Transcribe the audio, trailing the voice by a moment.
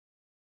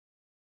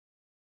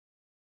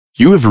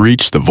You have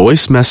reached the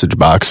voice message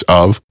box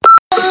of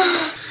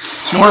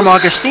Norm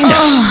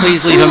Augustinus.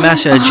 Please leave a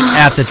message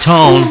at the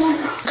tone.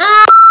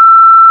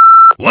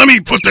 Let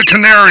me put the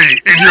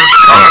canary in your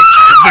cunt.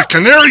 If the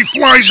canary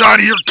flies out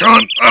of your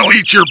cunt, I'll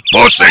eat your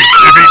pussy.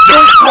 If it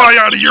don't fly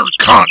out of your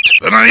cunt,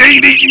 then I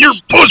ain't eating your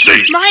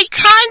pussy. My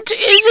cunt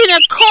is in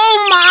a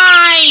coal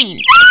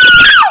mine.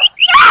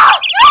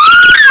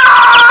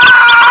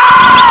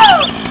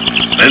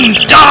 Then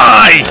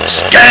die,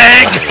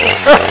 Skag!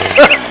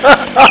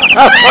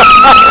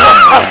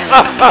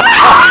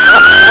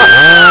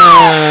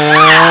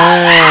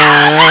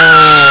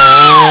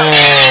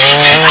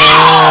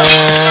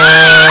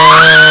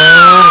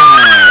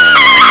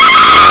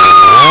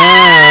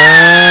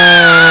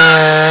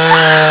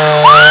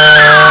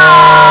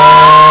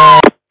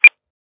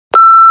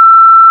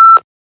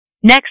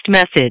 Next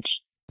message.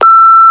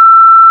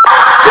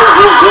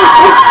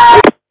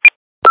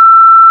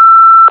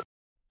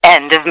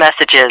 End of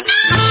messages.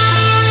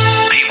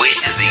 He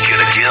wishes he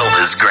could have killed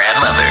his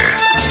grandmother.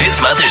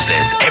 His mother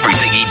says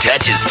everything he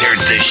touches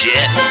turns to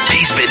shit.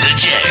 He's been to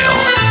jail,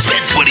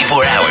 spent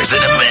 24 hours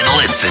in a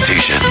mental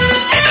institution,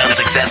 and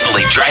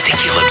unsuccessfully tried to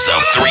kill himself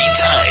 3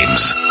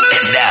 times.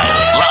 And now,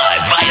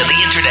 live via the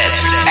internet,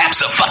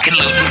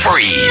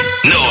 abso-fucking-lutin-free,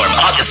 Norm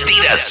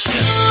Augustinus.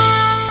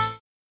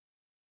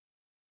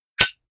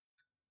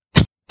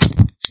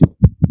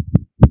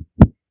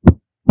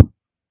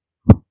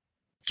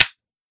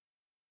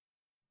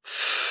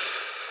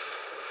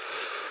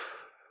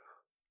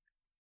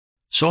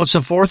 So it's the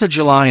 4th of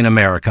July in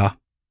America,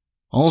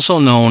 also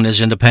known as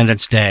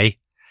Independence Day.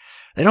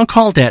 They don't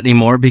call it that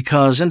anymore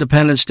because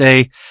Independence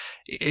Day,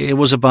 it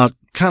was about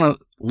kind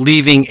of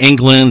leaving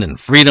England and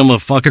freedom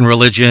of fucking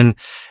religion,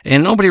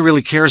 and nobody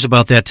really cares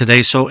about that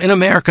today. So in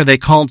America, they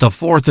call it the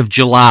 4th of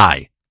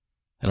July.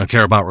 They don't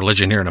care about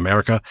religion here in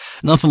America.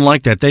 Nothing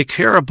like that. They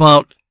care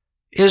about,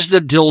 is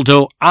the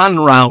dildo en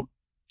route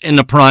in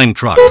the Prime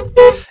truck?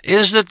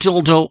 Is the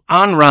dildo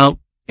en route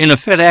in a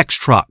FedEx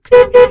truck?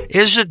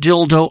 Is a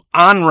dildo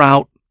en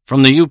route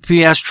from the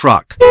UPS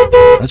truck?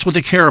 That's what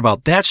they care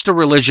about. That's the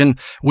religion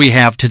we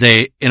have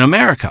today in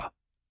America.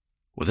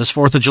 With this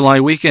 4th of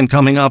July weekend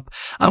coming up,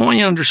 I want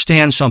you to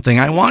understand something.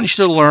 I want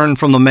you to learn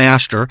from the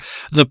master,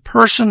 the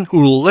person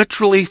who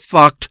literally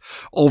fucked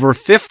over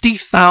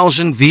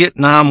 50,000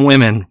 Vietnam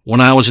women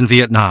when I was in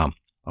Vietnam.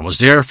 I was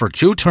there for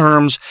 2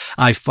 terms.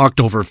 I fucked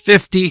over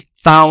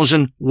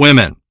 50,000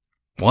 women.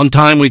 One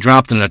time we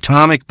dropped an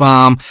atomic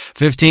bomb,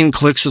 15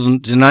 clicks of the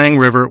Danang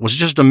River. It was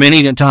just a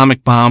mini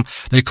atomic bomb.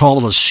 They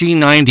called it a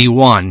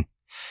C-91.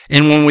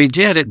 And when we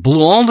did, it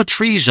blew all the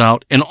trees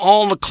out and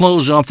all the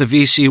clothes off the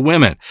VC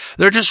women.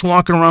 They're just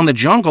walking around the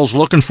jungles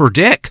looking for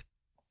dick,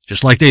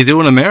 just like they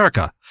do in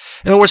America.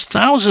 And there was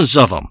thousands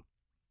of them.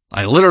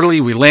 We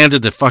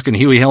landed the fucking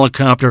Huey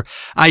helicopter.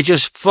 I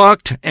just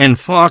fucked and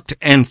fucked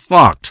and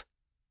fucked.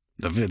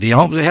 They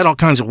had all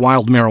kinds of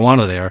wild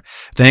marijuana there.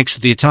 Thanks to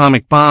the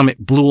atomic bomb,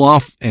 it blew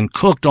off and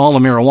cooked all the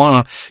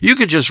marijuana. You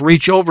could just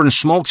reach over and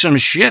smoke some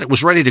shit. It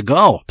was ready to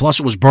go.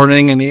 Plus, it was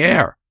burning in the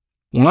air.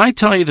 When I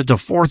tell you that the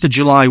 4th of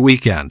July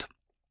weekend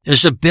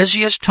is the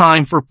busiest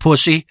time for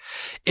pussy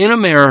in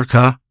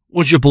America,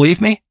 would you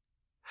believe me?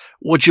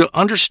 Would you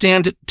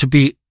understand it to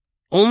be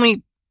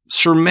only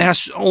kind of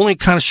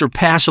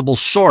surpassable,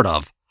 sort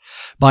of,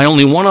 by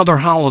only one other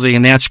holiday,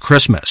 and that's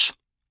Christmas.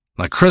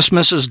 Now,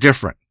 Christmas is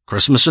different.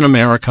 Christmas in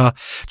America,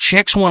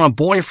 chicks want a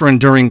boyfriend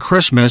during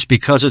Christmas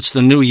because it's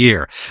the new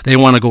year. They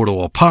want to go to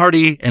a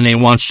party and they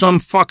want some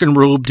fucking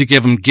rube to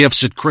give them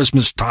gifts at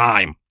Christmas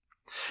time.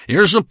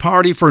 Here's a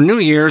party for New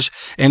Year's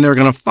and they're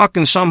going to fuck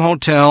in some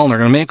hotel and they're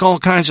going to make all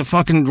kinds of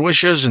fucking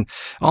wishes and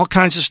all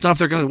kinds of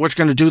stuff what they're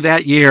going to do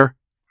that year.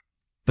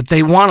 But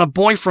they want a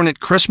boyfriend at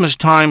Christmas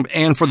time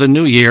and for the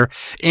new year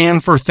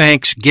and for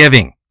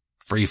Thanksgiving.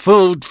 Free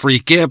food, free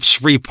gifts,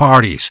 free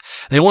parties.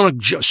 They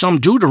want some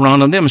dude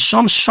around on them,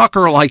 some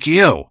sucker like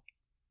you.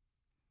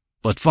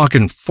 But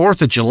fucking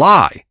 4th of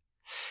July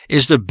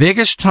is the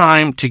biggest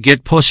time to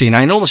get pussy, and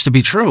I know this to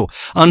be true.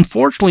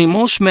 Unfortunately,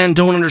 most men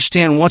don't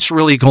understand what's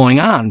really going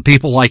on.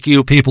 People like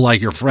you, people like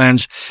your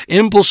friends,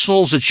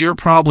 imbeciles that you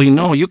probably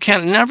know, you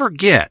can't never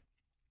get.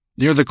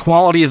 They're the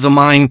quality of the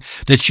mind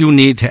that you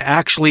need to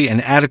actually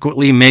and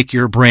adequately make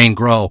your brain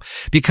grow.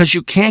 Because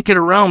you can't get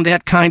around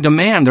that kind of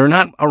man. They're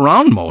not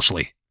around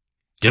mostly.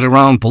 Get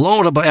around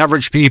below the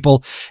average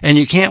people, and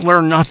you can't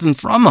learn nothing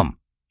from them.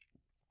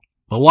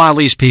 But while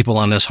these people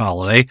on this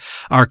holiday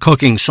are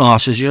cooking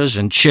sausages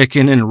and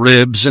chicken and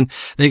ribs, and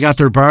they got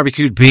their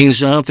barbecued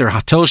beans up, their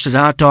toasted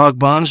hot dog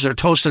buns, their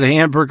toasted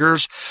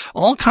hamburgers,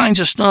 all kinds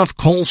of stuff,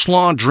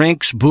 coleslaw,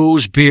 drinks,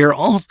 booze, beer,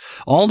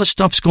 all the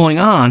stuff's going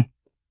on,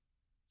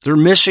 they're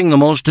missing the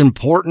most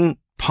important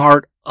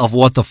part of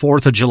what the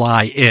 4th of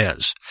July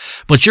is.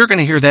 But you're going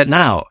to hear that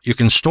now. You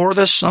can store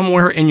this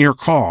somewhere in your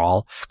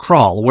crawl,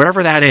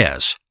 wherever that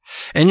is.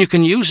 And you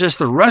can use this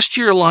the rest of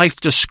your life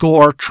to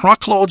score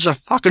truckloads of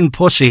fucking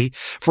pussy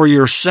for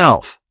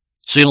yourself.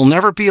 So you'll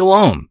never be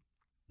alone.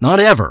 Not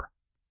ever.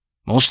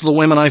 Most of the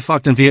women I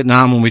fucked in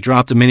Vietnam when we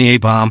dropped a mini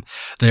A-bomb,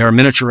 they are a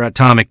miniature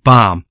atomic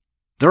bomb.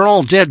 They're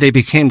all dead. They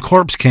became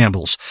corpse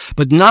candles,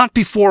 but not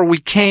before we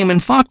came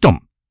and fucked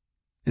them.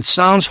 It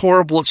sounds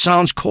horrible. It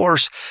sounds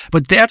coarse,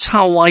 but that's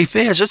how life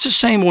is. It's the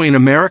same way in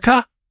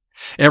America.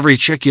 Every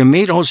chick you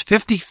meet owes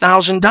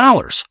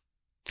 $50,000.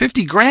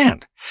 50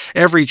 grand.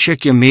 Every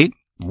chick you meet,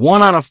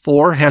 1 out of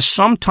 4 has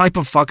some type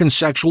of fucking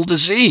sexual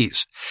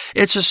disease.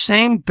 It's the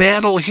same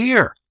battle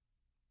here.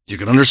 You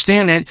can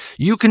understand that.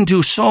 You can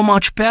do so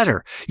much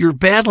better. You're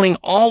battling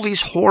all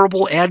these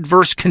horrible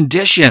adverse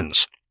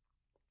conditions.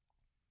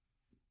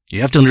 You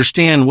have to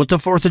understand what the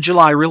 4th of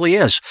July really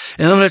is.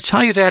 And I'm going to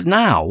tell you that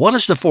now. What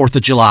is the 4th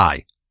of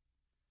July?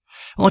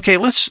 Okay,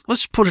 let's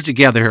put it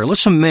together here.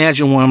 Let's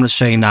imagine what I'm going to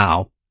say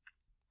now.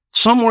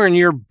 Somewhere in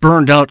your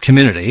burned out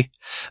community,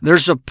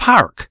 there's a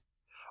park.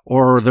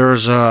 Or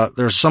there's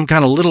some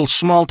kind of little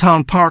small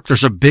town park.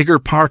 There's a bigger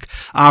park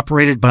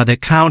operated by the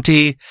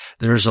county.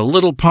 There's a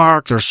little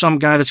park. There's some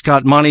guy that's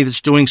got money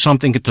that's doing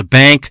something at the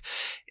bank.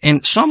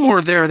 And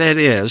somewhere there that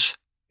is,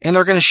 and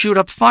they're going to shoot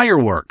up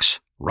fireworks.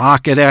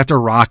 Rocket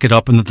after rocket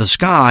up into the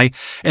sky,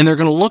 and they're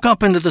going to look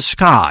up into the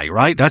sky,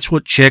 right? That's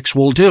what chicks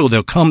will do.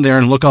 They'll come there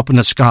and look up in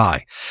the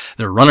sky.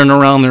 They're running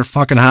around their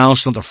fucking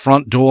house at the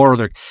front door.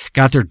 They've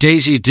got their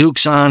Daisy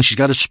Dukes on. She's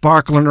got a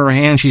sparkle in her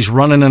hand. She's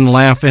running and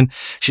laughing.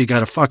 She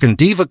got a fucking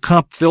Diva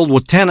cup filled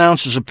with 10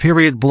 ounces of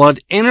period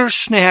blood in her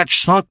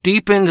snatch, sunk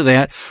deep into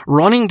that,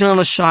 running down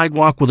a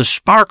sidewalk with a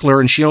sparkler,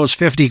 and she owes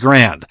 50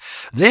 grand.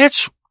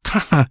 That's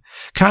kind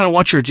of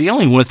what you're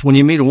dealing with when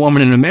you meet a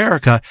woman in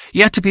America.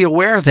 You have to be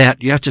aware of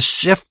that. You have to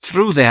sift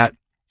through that,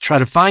 try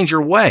to find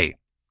your way.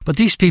 But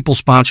these people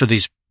sponsor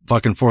these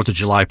fucking 4th of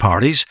July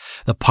parties.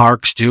 The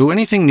parks do.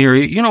 Anything near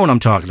you. You know what I'm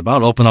talking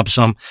about. Open up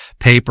some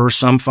paper,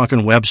 some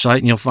fucking website,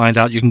 and you'll find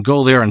out you can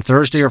go there on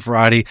Thursday or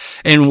Friday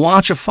and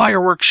watch a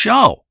fireworks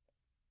show.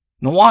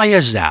 Now, why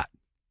is that?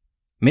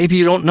 Maybe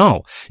you don't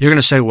know. You're going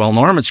to say, well,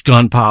 Norm, it's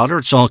gunpowder.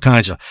 It's all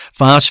kinds of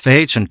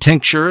phosphates and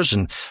tinctures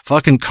and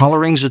fucking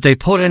colorings that they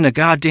put in the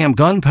goddamn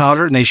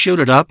gunpowder, and they shoot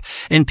it up,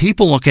 and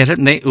people look at it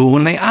and they ooh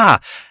and they ah.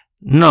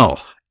 No.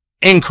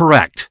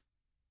 Incorrect.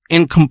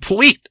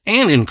 Incomplete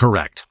and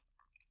incorrect.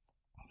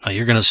 Now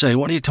you're going to say,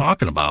 what are you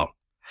talking about?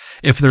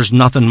 If there's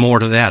nothing more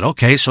to that.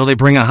 Okay, so they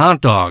bring a hot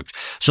dog.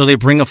 So they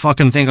bring a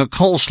fucking thing of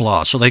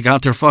coleslaw. So they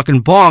got their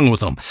fucking bong with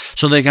them.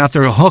 So they got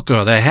their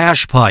hookah, their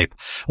hash pipe,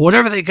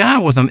 whatever they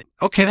got with them.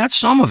 Okay, that's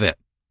some of it.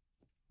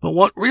 But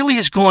what really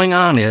is going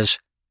on is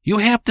you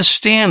have to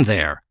stand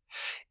there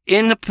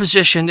in the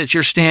position that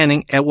you're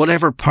standing at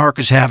whatever park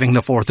is having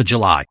the 4th of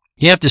July.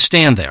 You have to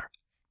stand there.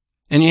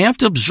 And you have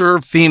to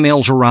observe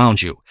females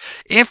around you.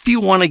 If you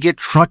want to get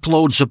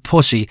truckloads of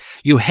pussy,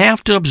 you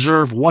have to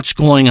observe what's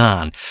going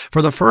on.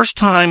 For the first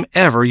time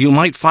ever, you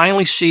might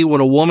finally see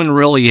what a woman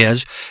really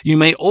is. You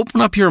may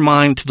open up your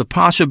mind to the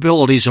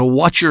possibilities of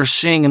what you're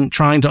seeing and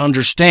trying to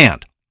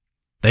understand.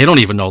 They don't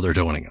even know they're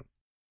doing it.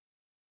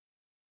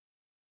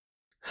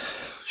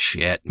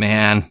 Shit,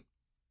 man.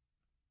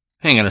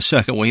 Hang on a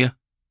second, will you?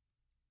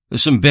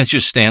 There's some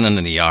bitches standing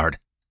in the yard.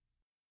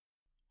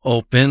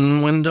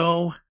 Open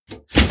window.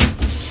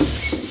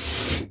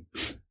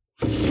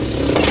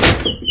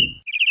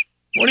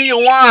 What do you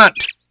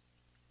want?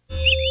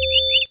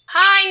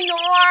 Hi,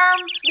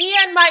 Norm. Me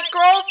and my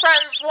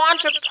girlfriends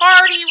want to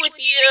party with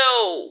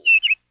you.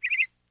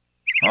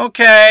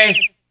 Okay.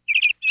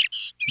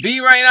 Be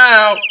right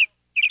out.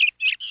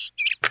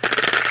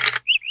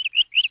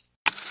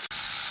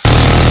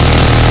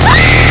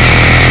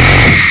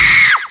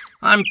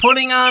 I'm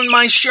putting on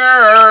my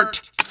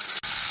shirt.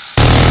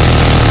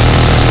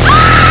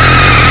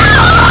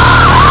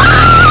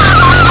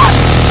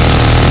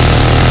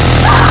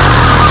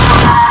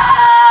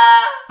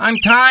 I'm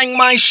tying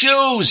my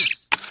shoes.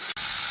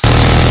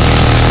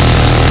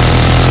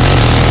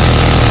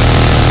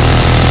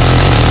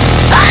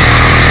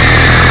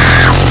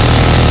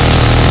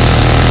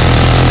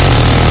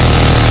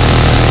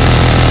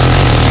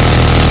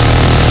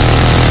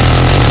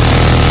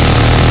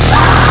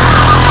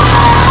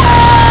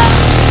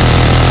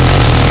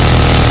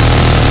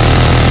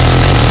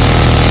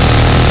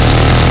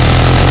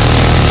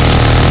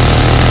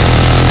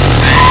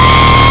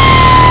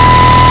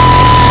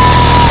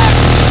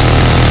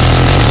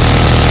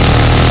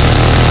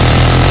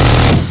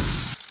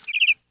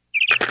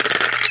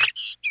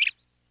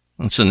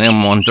 It's an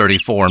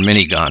M134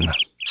 minigun,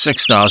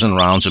 6,000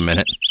 rounds a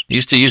minute.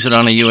 Used to use it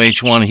on a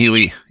UH-1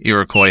 Huey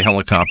Iroquois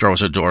helicopter. I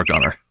was a door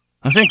gunner.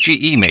 I think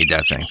GE made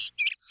that thing.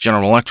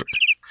 General Electric.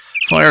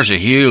 Fires a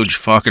huge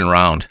fucking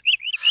round.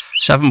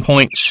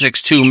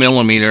 7.62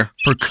 millimeter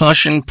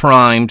percussion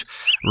primed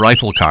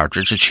rifle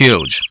cartridge. It's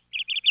huge.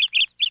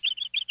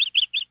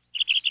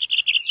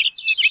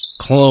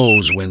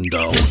 Close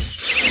window.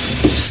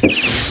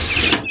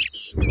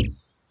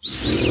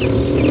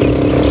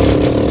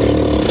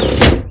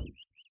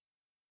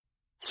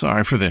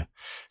 Sorry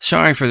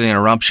for the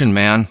interruption,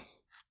 man.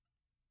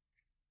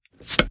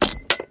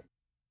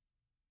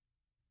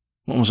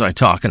 What was I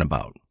talking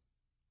about?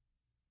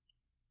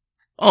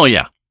 Oh,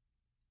 yeah.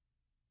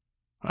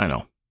 I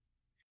know.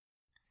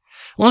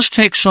 Let's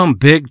take some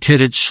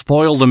big-titted,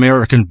 spoiled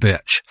American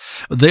bitch.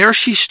 There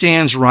she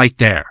stands right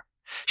there.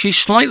 She's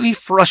slightly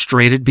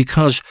frustrated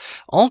because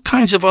all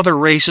kinds of other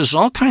races,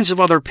 all kinds of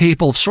other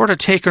people have sort of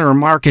taken her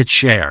market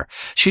share.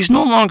 She's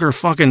no longer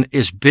fucking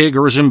as big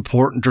or as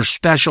important or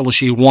special as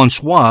she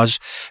once was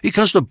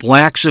because the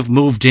blacks have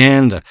moved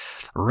in, the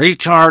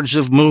retards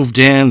have moved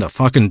in, the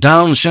fucking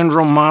Down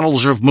syndrome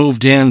models have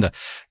moved in, the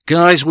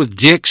guys with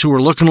dicks who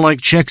are looking like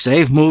chicks,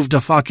 they've moved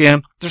the fuck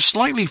in. They're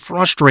slightly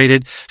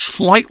frustrated,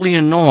 slightly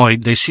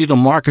annoyed. They see the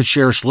market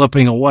share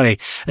slipping away.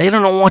 They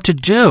don't know what to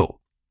do.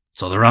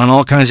 So they're on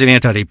all kinds of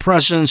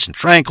antidepressants and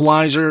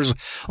tranquilizers,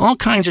 all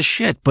kinds of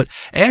shit. But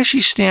as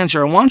she stands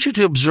there, I want you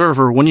to observe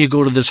her when you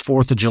go to this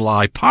 4th of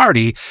July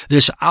party,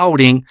 this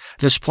outing,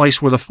 this place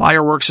where the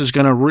fireworks is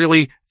going to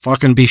really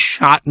fucking be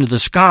shot into the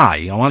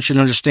sky. I want you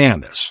to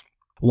understand this.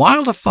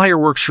 While the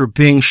fireworks are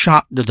being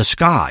shot into the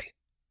sky,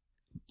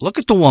 look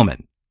at the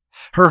woman.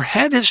 Her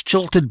head is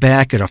tilted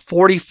back at a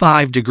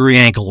 45-degree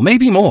angle,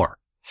 maybe more.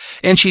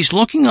 And she's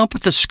looking up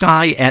at the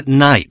sky at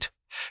night.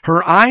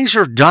 Her eyes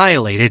are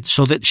dilated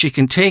so that she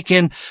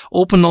can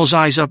open those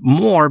eyes up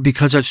more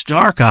because it's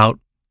dark out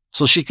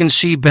so she can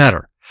see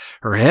better.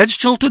 Her head's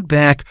tilted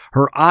back,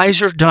 her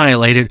eyes are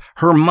dilated,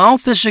 her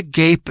mouth is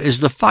agape as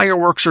the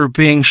fireworks are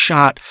being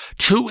shot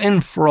to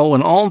and fro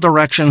in all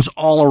directions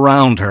all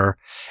around her,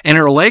 and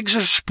her legs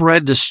are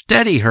spread to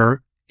steady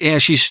her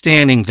as she's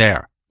standing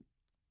there.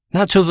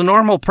 Now, to the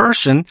normal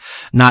person,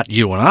 not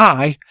you and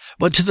I,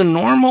 but to the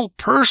normal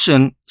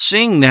person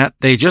seeing that,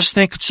 they just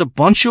think it's a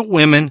bunch of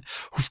women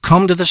who've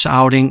come to this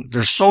outing,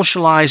 they're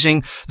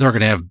socializing, they're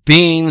going to have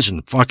beans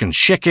and fucking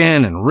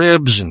chicken and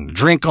ribs and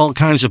drink all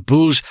kinds of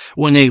booze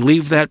when they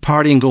leave that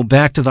party and go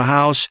back to the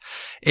house,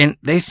 and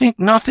they think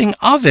nothing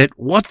of it,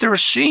 what they're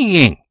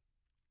seeing.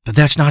 But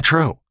that's not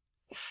true.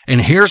 And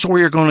here's where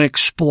you're going to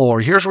explore.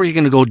 Here's where you're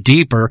going to go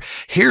deeper.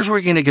 Here's where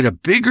you're going to get a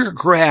bigger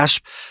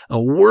grasp,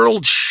 a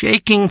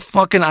world-shaking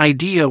fucking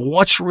idea of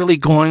what's really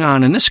going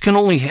on. And this can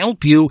only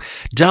help you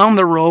down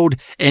the road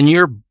in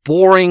your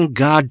boring,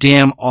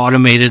 goddamn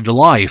automated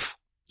life,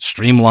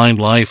 streamlined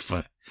life,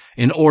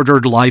 an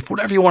ordered life,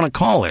 whatever you want to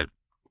call it.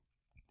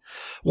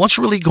 What's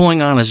really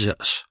going on is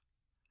this.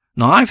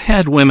 Now, I've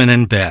had women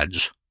in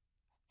beds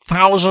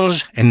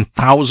thousands and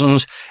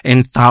thousands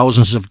and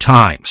thousands of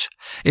times.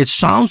 It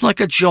sounds like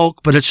a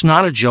joke, but it's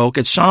not a joke.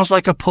 It sounds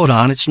like a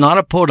put-on. It's not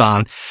a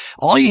put-on.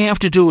 All you have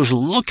to do is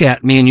look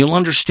at me and you'll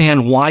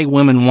understand why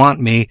women want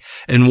me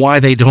and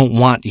why they don't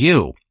want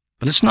you.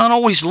 But it's not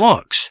always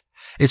looks.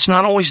 It's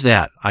not always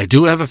that. I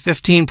do have a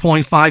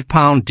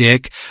 15.5-pound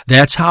dick.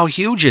 That's how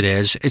huge it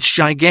is. It's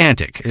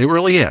gigantic. It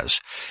really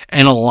is.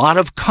 And a lot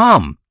of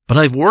cum. But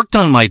I've worked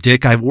on my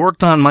dick. I've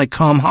worked on my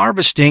cum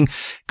harvesting.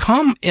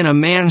 Cum in a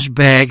man's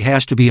bag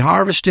has to be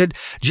harvested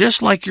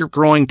just like you're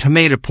growing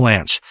tomato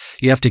plants.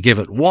 You have to give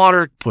it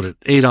water, put it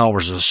 8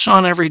 hours of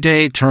sun every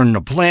day, turn the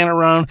plant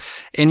around,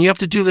 and you have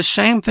to do the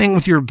same thing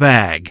with your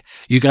bag.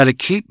 You got to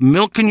keep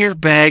milking your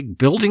bag,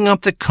 building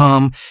up the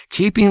cum,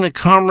 keeping the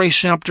cum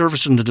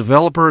receptors and the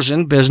developers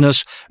in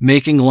business,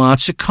 making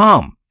lots of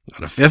cum.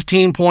 Got a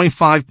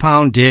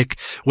 15.5-pound dick.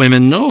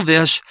 Women know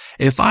this.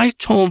 If I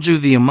told you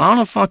the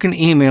amount of fucking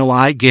email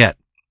I get,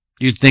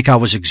 you'd think I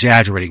was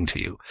exaggerating to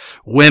you.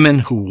 Women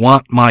who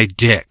want my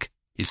dick.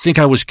 You'd think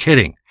I was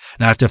kidding.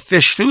 Now I have to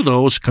fish through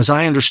those because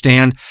I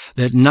understand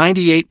that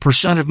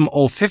 98% of them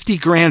owe 50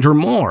 grand or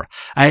more.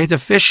 I have to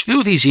fish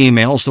through these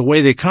emails the way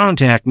they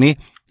contact me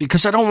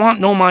because I don't want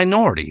no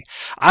minority.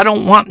 I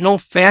don't want no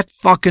fat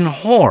fucking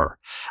whore.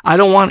 I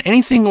don't want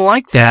anything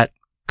like that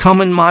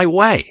coming my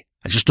way.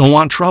 I just don't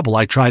want trouble.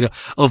 I try to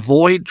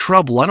avoid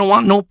trouble. I don't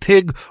want no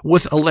pig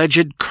with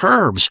alleged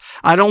curves.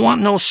 I don't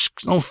want no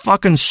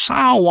fucking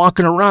sow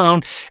walking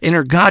around in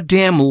her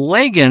goddamn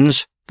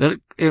leggings that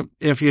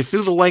if you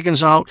threw the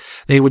leggings out,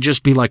 they would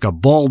just be like a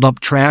balled up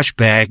trash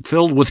bag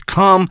filled with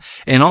cum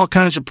and all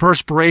kinds of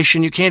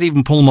perspiration. You can't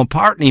even pull them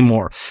apart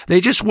anymore.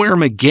 They just wear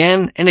them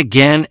again and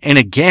again and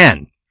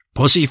again.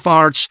 Pussy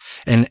farts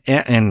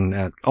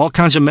and all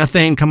kinds of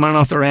methane coming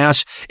off their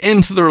ass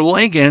into their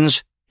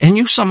leggings. And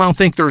you somehow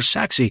think they're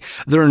sexy.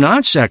 They're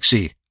not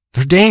sexy.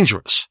 They're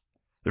dangerous.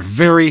 They're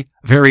very,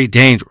 very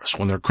dangerous.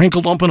 When they're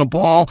crinkled up in a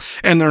ball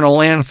and they're in a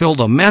landfill,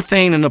 the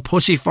methane and the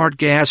pussy fart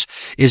gas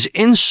is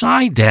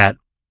inside that,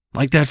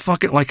 like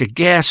a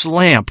gas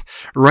lamp,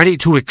 ready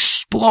to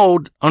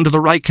explode under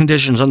the right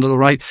conditions, under the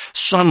right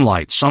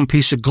sunlight. Some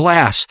piece of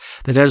glass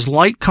that has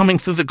light coming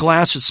through the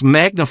glass. It's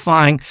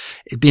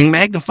being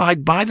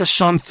magnified by the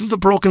sun through the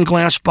broken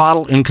glass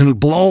bottle and can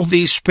blow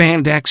these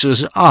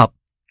spandexes up.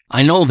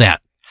 I know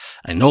that.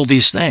 I know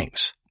these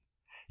things.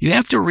 You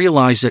have to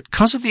realize that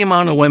because of the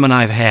amount of women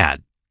I've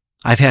had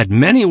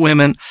many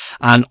women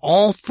on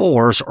all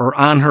fours or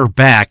on her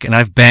back, and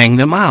I've banged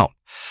them out.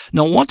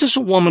 Now, what does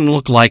a woman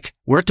look like?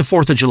 We're at the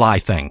 4th of July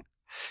thing.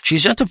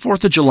 She's at the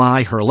 4th of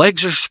July. Her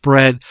legs are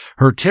spread.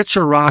 Her tits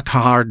are rock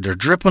hard. They're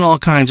dripping all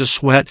kinds of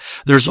sweat.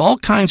 There's all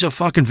kinds of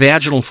fucking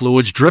vaginal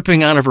fluids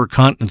dripping out of her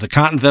cunt into the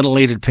cotton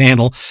ventilated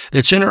panel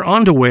that's in her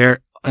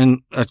underwear.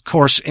 And, of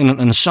course, in an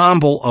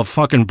ensemble of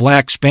fucking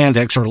black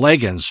spandex or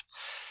leggings.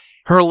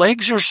 Her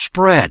legs are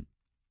spread,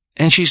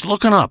 and she's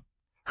looking up.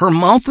 Her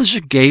mouth is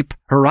agape,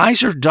 her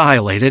eyes are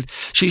dilated,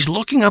 she's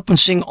looking up and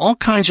seeing all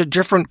kinds of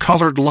different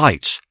colored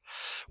lights.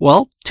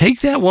 Well,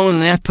 take that woman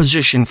in that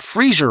position,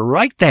 freeze her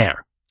right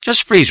there.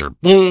 Just freeze her.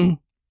 Boom.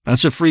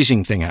 That's a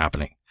freezing thing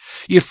happening.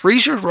 You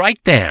freeze her right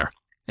there,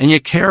 and you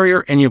carry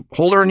her and you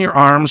hold her in your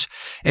arms,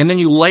 and then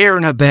you lay her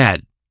in a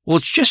bed. Well,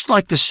 it's just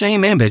like the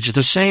same image,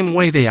 the same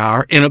way they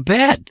are in a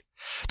bed.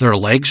 Their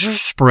legs are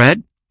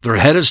spread, their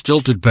head is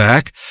tilted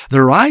back,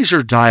 their eyes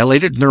are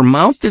dilated, and their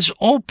mouth is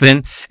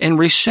open and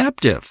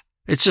receptive.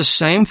 It's the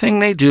same thing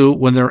they do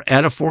when they're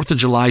at a 4th of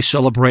July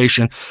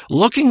celebration,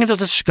 looking into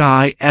the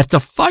sky at the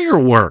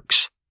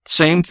fireworks.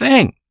 Same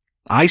thing.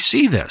 I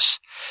see this.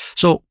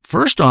 So,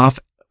 first off,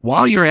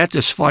 while you're at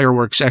this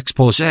fireworks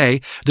expose,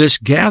 this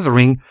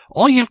gathering,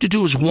 all you have to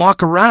do is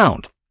walk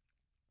around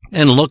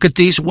and look at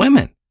these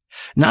women.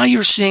 Now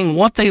you're seeing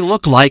what they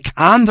look like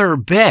on their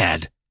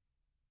bed.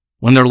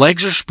 When their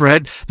legs are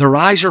spread, their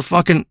eyes are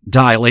fucking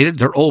dilated,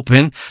 they're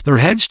open, their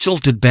head's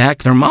tilted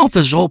back, their mouth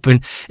is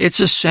open. It's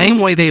the same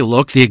way they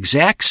look, the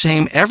exact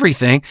same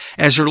everything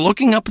as they're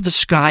looking up at the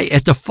sky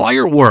at the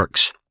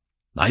fireworks.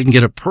 Now you can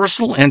get a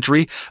personal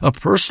entry, a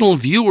personal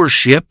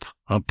viewership,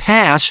 a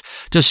pass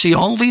to see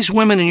all these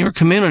women in your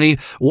community,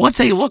 what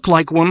they look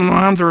like when they're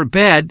on their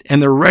bed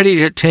and they're ready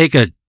to take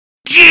a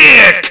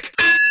dick.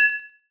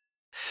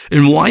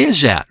 And why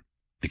is that?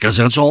 Because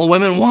that's all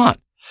women want.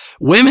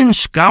 Women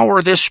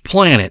scour this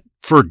planet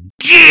for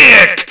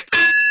dick.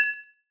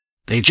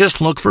 They just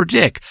look for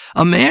dick.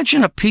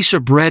 Imagine a piece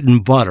of bread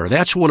and butter.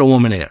 That's what a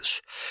woman is.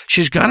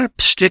 She's got a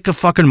stick of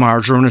fucking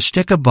margarine, a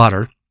stick of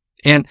butter,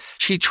 and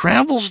she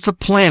travels the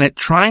planet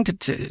trying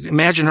to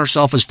imagine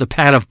herself as the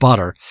pat of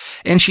butter.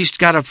 And she's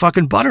got a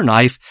fucking butter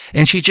knife,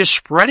 and she's just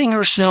spreading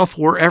herself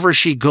wherever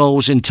she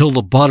goes until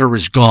the butter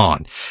is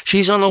gone.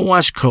 She's on the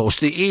West Coast,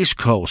 the East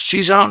Coast.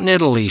 She's out in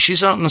Italy.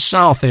 She's out in the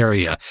South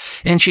area.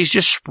 And she's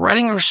just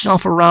spreading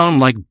herself around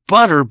like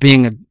butter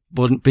being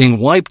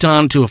wiped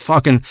onto a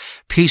fucking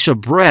piece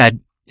of bread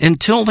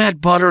until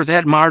that butter,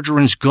 that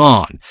margarine's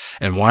gone.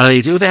 And why do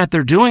they do that?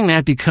 They're doing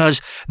that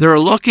because they're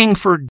looking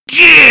for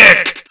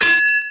dick.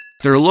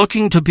 They're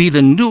looking to be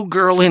the new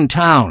girl in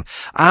town.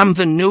 I'm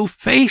the new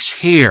face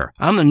here.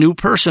 I'm the new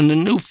person, the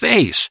new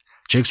face.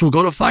 Chicks will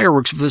go to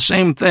fireworks for the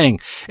same thing.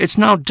 It's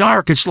now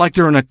dark. It's like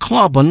they're in a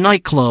club, a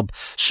nightclub,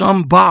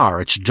 some bar.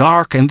 It's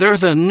dark, and they're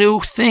the new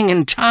thing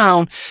in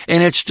town,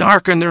 and it's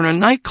dark, and they're in a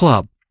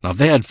nightclub. Now, if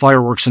they had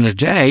fireworks in a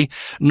day,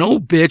 no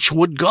bitch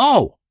would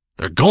go.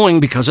 They're going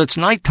because it's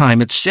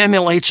nighttime. It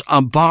simulates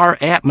a bar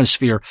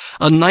atmosphere,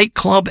 a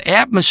nightclub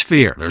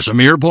atmosphere. There's a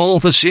mirror ball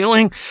at the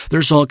ceiling.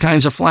 There's all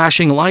kinds of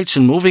flashing lights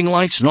and moving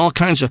lights and all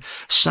kinds of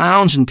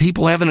sounds and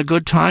people having a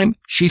good time.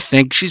 She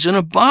thinks she's in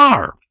a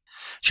bar.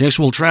 Chicks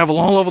will travel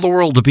all over the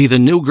world to be the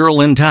new girl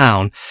in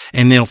town,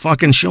 and they'll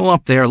fucking show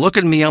up there. Look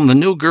at me, I'm the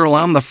new girl.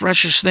 I'm the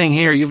freshest thing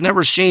here. You've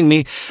never seen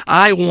me.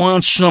 I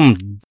want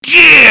some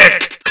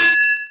dick.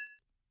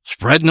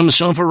 Spreading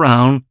himself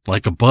around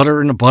like a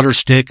butter and a butter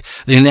stick,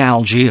 the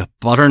analogy, a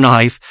butter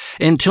knife,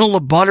 until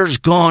the butter's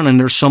gone and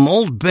there's some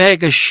old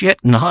bag of shit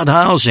in HUD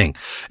housing.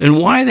 And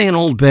why are they an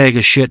old bag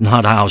of shit in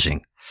HUD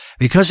housing?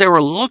 Because they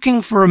were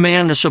looking for a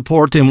man to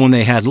support them when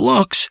they had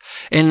looks,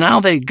 and now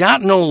they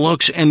got no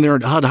looks and they're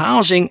at HUD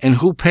housing, and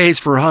who pays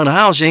for HUD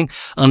housing?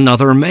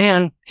 Another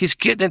man. He's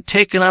getting it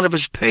taken out of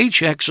his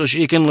paycheck so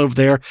she can live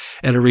there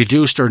at a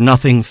reduced or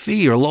nothing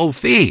fee or low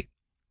fee.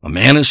 A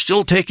man is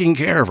still taking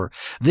care of her.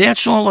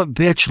 That's all a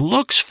bitch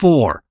looks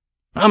for.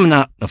 I'm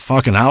not a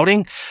fucking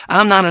outing.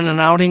 I'm not in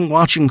an outing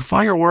watching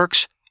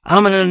fireworks.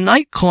 I'm in a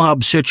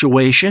nightclub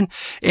situation,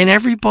 and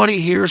everybody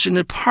here is in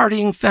a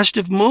partying,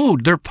 festive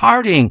mood. They're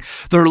partying.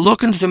 They're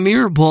looking at the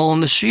mirror ball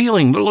on the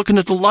ceiling. They're looking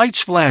at the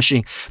lights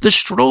flashing. The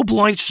strobe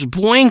lights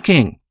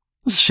blinking.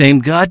 The same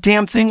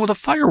goddamn thing with a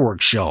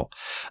fireworks show.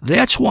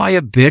 That's why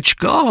a bitch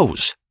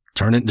goes.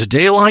 Turn it into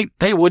daylight,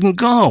 they wouldn't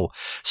go.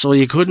 So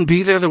you couldn't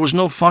be there. There was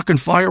no fucking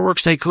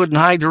fireworks. They couldn't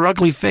hide their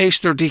ugly face,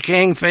 their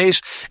decaying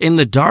face in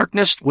the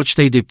darkness, which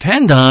they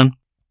depend on.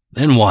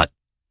 Then what?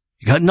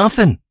 You got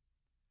nothing.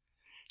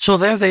 So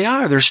there they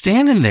are. They're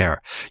standing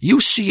there.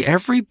 You see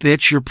every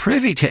bitch. You're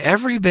privy to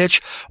every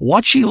bitch,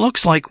 what she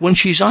looks like when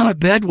she's on a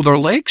bed with her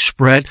legs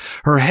spread,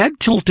 her head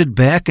tilted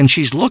back, and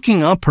she's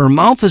looking up. Her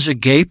mouth is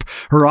agape.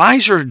 Her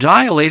eyes are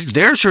dilated.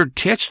 There's her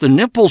tits. The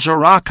nipples are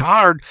rock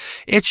hard.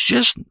 It's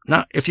just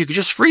not, if you could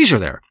just freeze her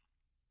there,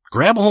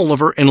 grab a hold of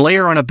her and lay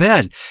her on a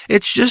bed.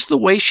 It's just the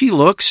way she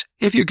looks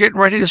if you're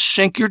getting ready to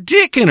sink your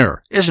dick in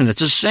her, isn't it?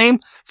 It's the same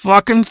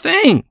fucking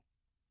thing.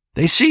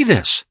 They see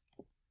this.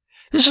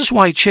 This is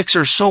why chicks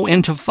are so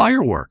into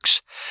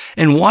fireworks.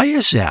 And why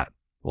is that?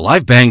 Well,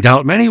 I've banged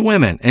out many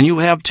women, and you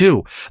have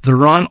too.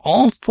 They're on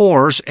all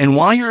fours, and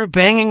while you're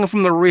banging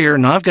from the rear,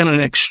 now I've got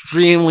an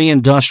extremely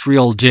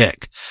industrial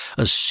dick.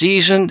 A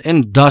seasoned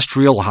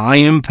industrial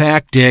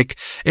high-impact dick.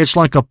 It's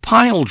like a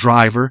pile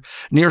driver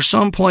near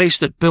some place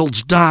that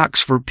builds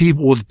docks for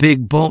people with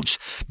big boats,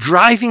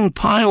 driving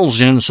piles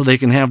in so they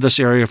can have this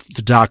area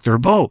to dock their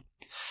boat.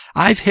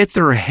 I've hit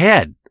their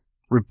head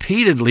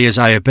repeatedly as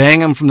I bang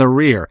them from the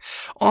rear.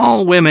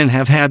 All women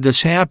have had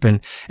this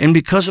happen, and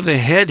because of the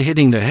head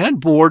hitting the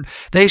headboard,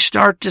 they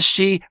start to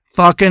see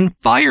fucking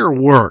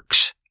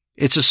fireworks.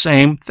 It's the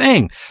same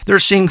thing. They're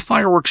seeing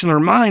fireworks in their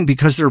mind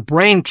because their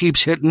brain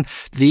keeps hitting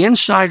the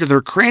inside of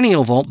their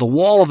cranial vault, the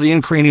wall of the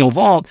cranial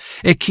vault.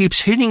 It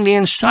keeps hitting the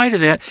inside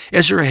of that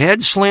as their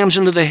head slams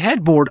into the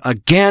headboard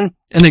again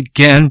and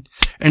again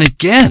and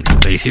again.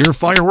 They hear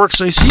fireworks,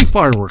 they see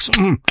fireworks.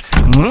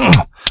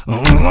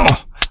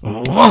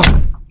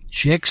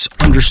 Chicks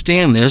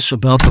understand this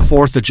about the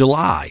 4th of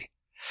July.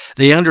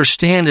 They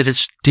understand that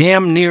it's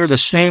damn near the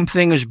same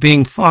thing as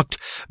being fucked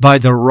by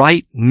the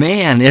right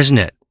man, isn't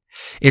it?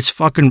 It's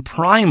fucking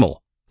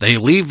primal. They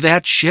leave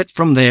that shit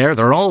from there.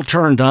 They're all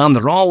turned on.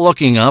 They're all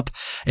looking up.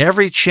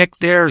 Every chick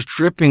there is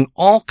dripping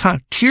all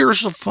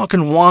tears of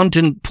fucking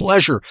wanton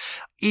pleasure,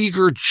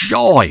 eager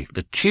joy,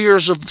 the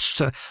tears of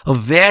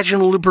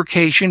vaginal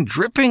lubrication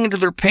dripping into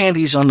their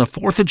panties on the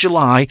 4th of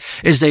July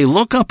as they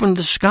look up in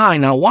the sky.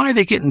 Now, why are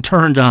they getting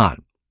turned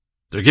on?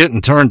 They're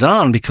getting turned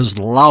on because of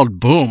the loud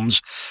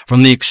booms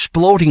from the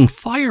exploding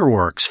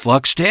fireworks,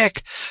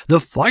 fuckstick.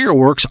 The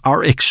fireworks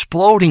are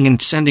exploding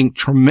and sending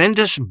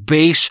tremendous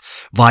bass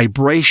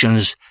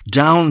vibrations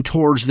down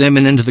towards them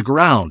and into the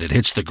ground. It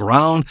hits the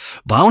ground,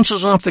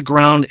 bounces off the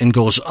ground, and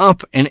goes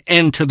up and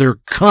into their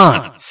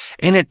cunt.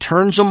 And it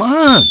turns them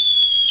on.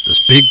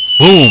 This big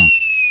boom.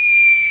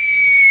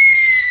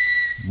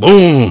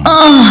 Boom.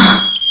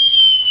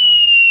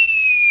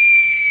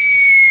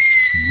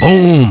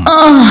 Boom.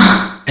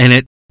 And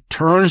it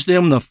turns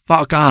them the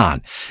fuck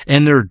on.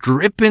 And they're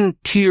dripping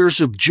tears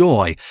of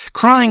joy,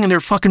 crying in their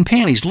fucking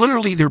panties.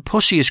 Literally, their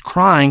pussy is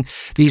crying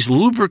these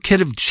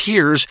lubricative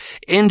tears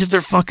into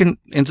the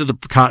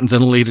cotton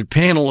ventilated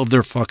panel of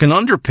their fucking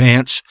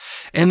underpants.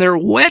 And they're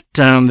wet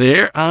down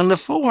there on the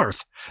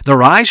 4th.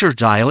 Their eyes are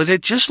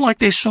dilated just like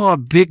they saw a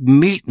big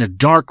meat in a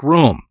dark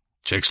room.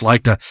 Chicks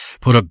like to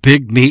put a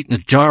big meat in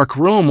a dark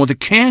room with a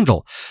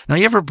candle. Now,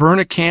 you ever burn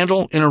a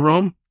candle in a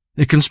room?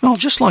 It can smell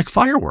just like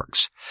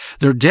fireworks.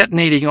 They're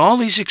detonating all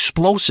these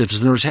explosives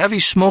and there's heavy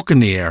smoke in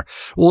the air.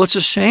 Well, it's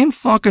the same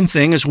fucking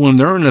thing as when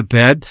they're in a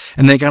bed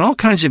and they got all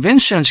kinds of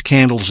incense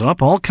candles up,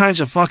 all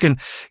kinds of fucking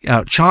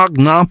chog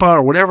nampa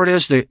or whatever it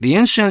is, the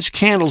incense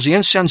candles, the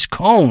incense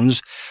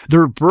cones,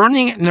 they're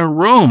burning it in their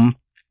room.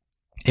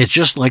 It's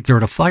just like they're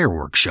at a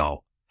fireworks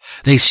show.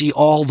 They see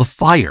all the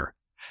fire.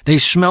 They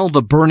smell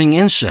the burning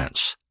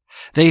incense.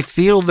 They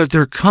feel that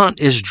their cunt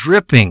is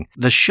dripping.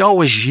 The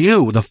show is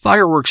you. The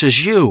fireworks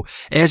is you.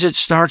 As it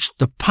starts,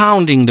 the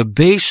pounding, the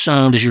bass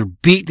sound as you're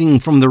beating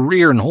from the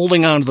rear and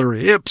holding onto their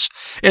hips,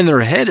 and their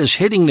head is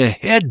hitting the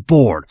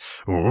headboard.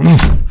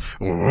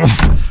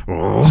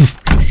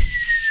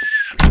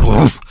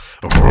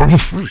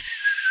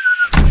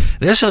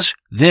 This is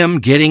them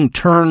getting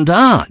turned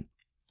on.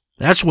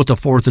 That's what the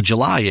 4th of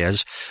July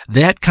is.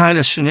 That kind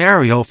of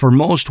scenario for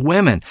most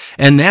women.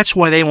 And that's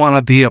why they want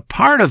to be a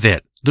part of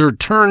it. They're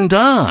turned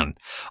on.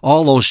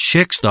 All those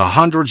chicks, the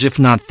hundreds if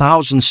not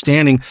thousands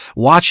standing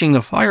watching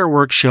the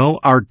fireworks show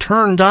are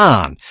turned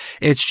on.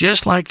 It's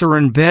just like they're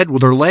in bed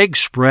with their legs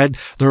spread.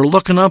 They're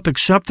looking up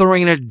except there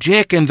ain't a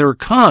dick in their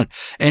cunt.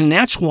 And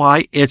that's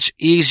why it's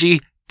easy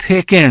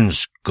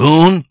pickings,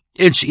 goon.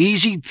 It's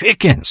easy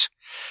pickings.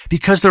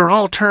 Because they're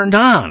all turned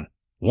on.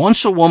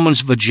 Once a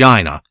woman's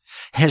vagina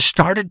has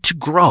started to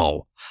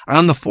grow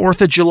on the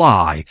 4th of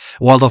July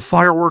while the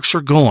fireworks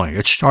are going.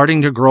 It's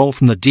starting to grow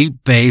from the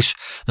deep bass,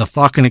 the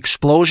fucking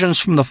explosions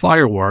from the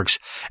fireworks.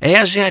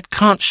 As that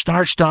cunt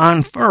starts to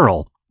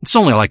unfurl, it's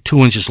only like 2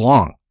 inches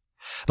long.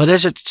 But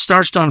as it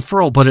starts to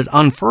unfurl, but it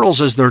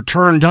unfurls as they're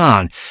turned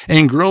on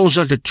and grows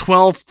up to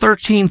 12,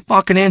 13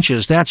 fucking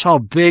inches. That's how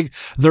big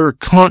their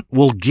cunt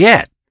will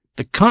get.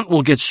 The cunt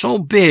will get so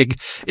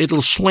big,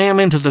 it'll slam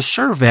into the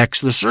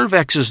cervix. The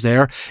cervix is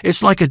there.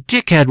 It's like a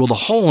dickhead with a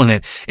hole in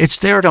it. It's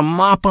there to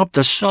mop up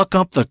suck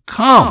up the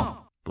cum.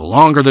 The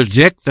longer the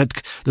dick,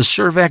 the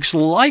cervix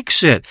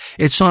likes it.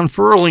 It's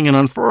unfurling and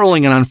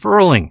unfurling and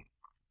unfurling.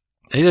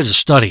 They did a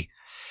study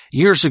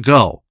years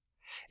ago,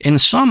 and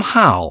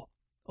somehow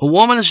a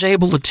woman is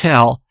able to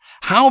tell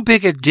how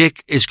big a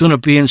dick is going to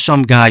be in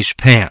some guy's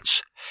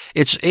pants.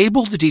 It's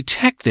able to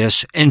detect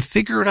this and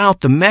figure it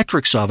out, the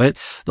metrics of it,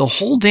 the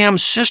whole damn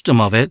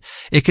system of it.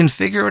 It can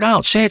figure it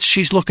out. Say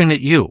she's looking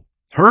at you.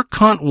 Her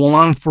cunt will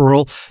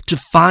unfurl to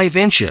 5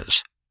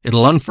 inches.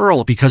 It'll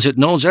unfurl because it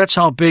knows that's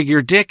how big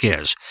your dick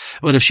is.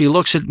 But if she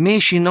looks at me,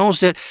 she knows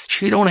that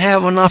she don't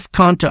have enough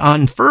cunt to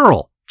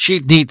unfurl.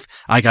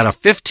 I got a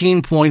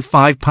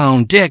 15.5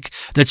 pound dick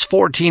that's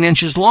 14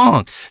 inches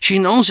long. She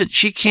knows that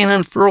she can't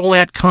unfurl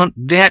that cunt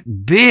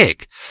that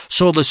big.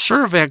 So the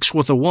cervix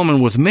with a woman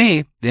with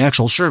me, the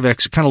actual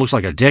cervix, it kind of looks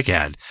like a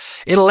dickhead.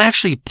 It'll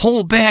actually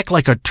pull back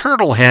like a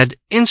turtle head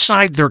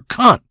inside their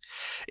cunt.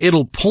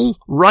 It'll pull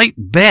right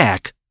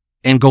back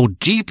and go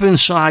deep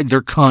inside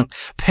their cunt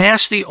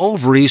past the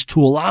ovaries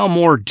to allow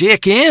more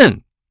dick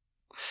in.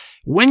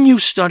 When you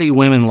study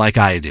women like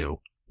I do,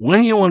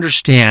 when you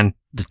understand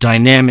the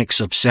dynamics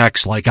of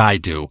sex like I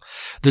do.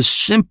 The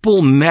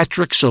simple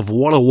metrics of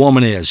what a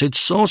woman is. It's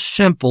so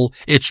simple,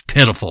 it's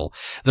pitiful.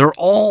 They're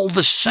all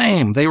the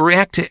same. They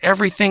react to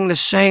everything the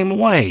same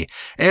way.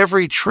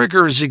 Every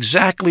trigger is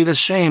exactly the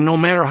same, no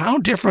matter how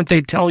different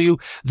they tell you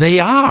they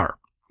are.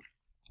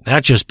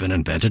 That's just been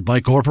invented by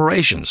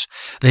corporations.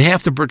 They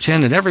have to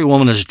pretend that every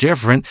woman is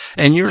different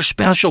and you're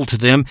special to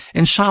them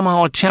and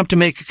somehow attempt to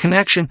make a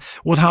connection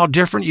with how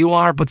different you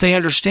are, but they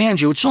understand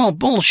you. It's all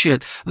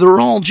bullshit. They're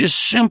all just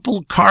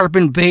simple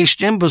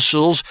carbon-based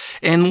imbeciles,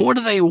 and what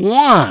do they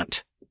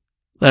want?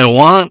 They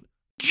want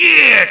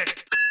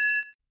dick!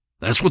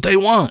 That's what they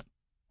want.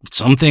 It's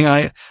something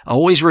I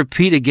always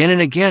repeat again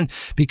and again,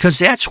 because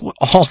that's what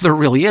all there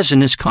really is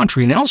in this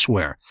country and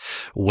elsewhere.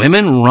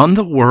 Women run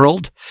the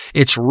world.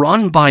 It's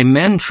run by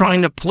men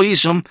trying to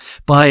please them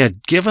by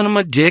giving them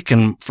a dick,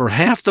 and for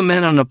half the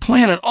men on the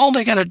planet, all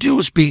they gotta do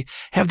is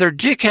have their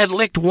dickhead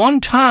licked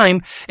one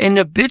time, and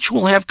the bitch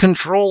will have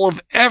control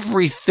of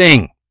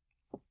everything.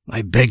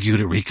 I beg you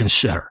to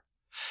reconsider.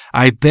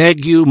 I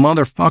beg you,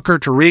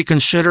 motherfucker, to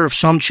reconsider. If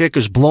some chick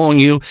is blowing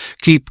you,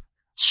 keep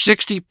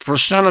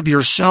 60% of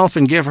yourself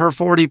and give her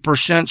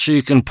 40% so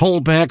you can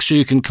pull back, so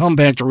you can come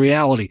back to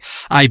reality.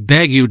 I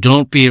beg you,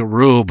 don't be a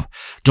rube.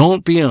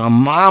 Don't be a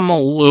Mama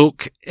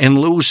Luke and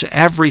lose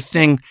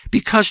everything,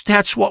 because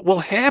that's what will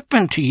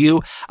happen to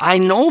you. I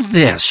know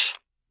this.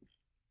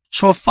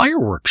 So a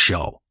fireworks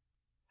show.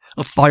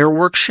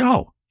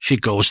 She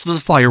goes to the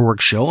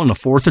fireworks show on the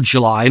 4th of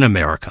July in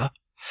America.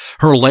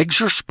 Her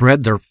legs are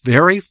spread. They're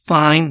very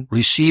fine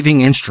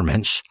receiving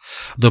instruments.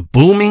 The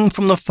booming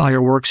from the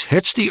fireworks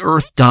hits the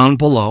earth down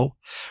below.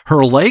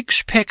 Her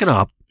legs pick it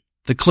up.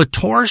 The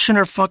clitoris in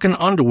her fucking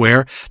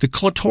underwear, the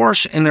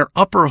clitoris in her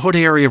upper hood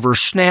area of her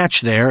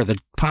snatch there, the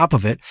top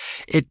of it,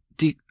 it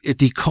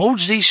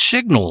decodes these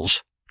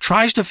signals,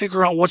 tries to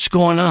figure out what's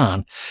going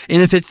on,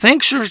 and if it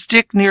thinks there's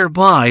dick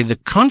nearby, the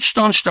cunt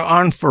starts to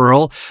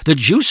unfurl, the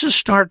juices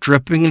start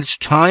dripping, and it's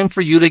time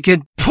for you to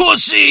get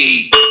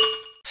pussy!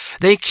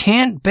 They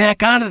can't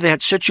back out of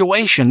that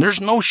situation. There's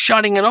no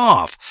shutting it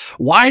off.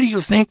 Why do you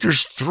think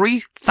there's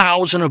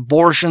 3,000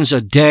 abortions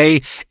a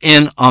day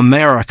in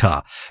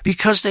America?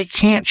 Because they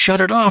can't shut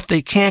it off.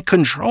 They can't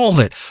control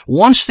it.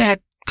 Once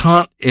that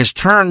cunt is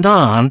turned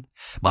on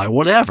by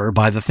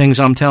the things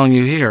I'm telling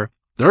you here,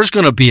 there's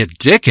going to be a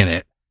dick in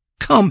it.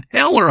 Come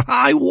hell or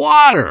high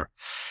water.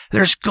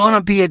 There's going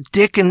to be a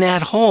dick in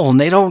that hole, and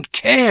they don't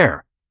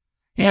care.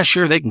 Yeah,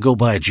 sure, they can go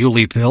buy a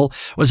Julie pill.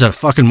 What is that, a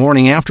fucking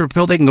morning after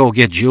pill? They can go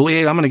get Julie.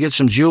 I'm going to get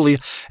some Julie.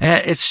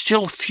 It's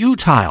still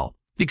futile,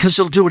 because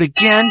they'll do it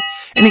again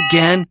and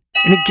again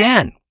and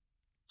again.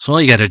 So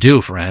all you got to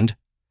do, friend,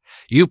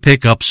 you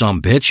pick up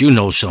some bitch, you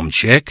know some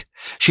chick.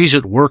 She's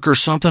at work or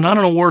something. I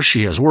don't know where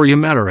she is, where you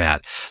met her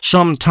at.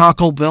 Some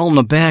Taco Bell in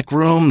the back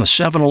room, the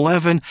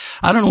 7-Eleven.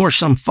 I don't know where,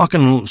 some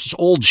fucking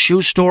old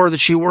shoe store that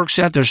she works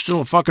at. There's still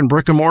a fucking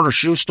brick and mortar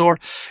shoe store.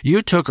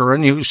 You took her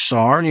and you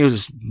saw her and you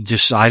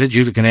decided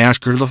you can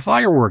ask her to the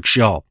fireworks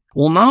show.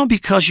 Well, now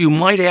because you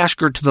might ask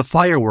her to the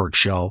fireworks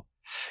show,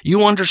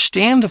 you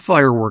understand the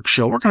fireworks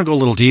show. We're going to go a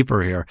little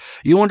deeper here.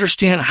 You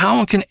understand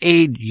how it can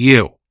aid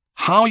you,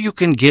 how you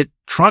can get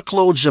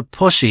truckloads of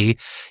pussy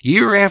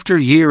year after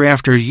year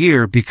after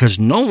year, because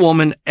no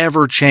woman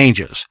ever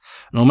changes.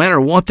 No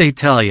matter what they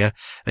tell you,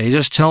 they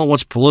just tell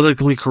what's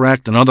politically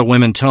correct and other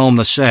women tell them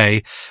to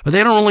say, but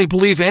they don't really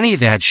believe any of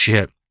that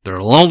shit.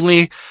 They're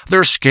lonely,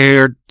 they're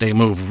scared, they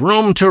move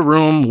room to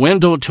room,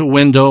 window to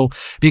window,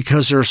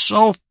 because they're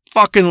so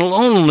fucking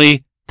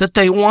lonely that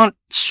they want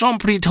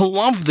somebody to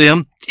love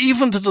them,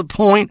 even to the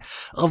point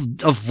of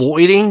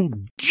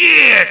avoiding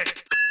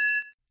dick.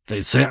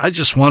 They say, I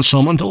just want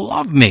someone to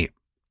love me.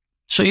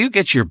 So you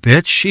get your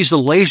bitch. She's the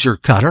laser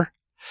cutter.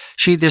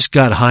 She just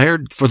got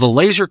hired for the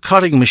laser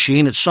cutting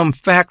machine at some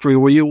factory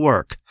where you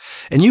work.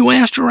 And you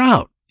asked her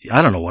out.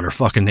 I don't know what her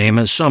fucking name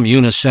is. Some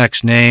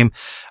unisex name.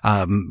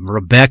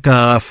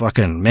 Rebecca,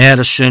 fucking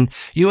Madison.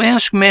 You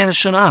ask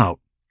Madison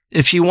out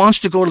if she wants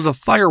to go to the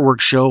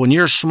fireworks show in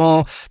your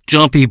small,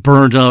 dumpy,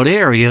 burned out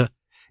area.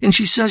 And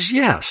she says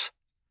yes.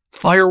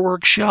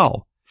 Fireworks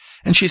show.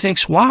 And she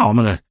thinks, wow, I'm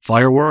going to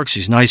fireworks.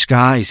 He's a nice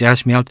guy. He's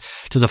asked me out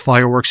to the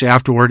fireworks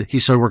afterward. He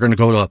said we're going to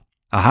go to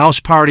a house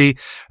party,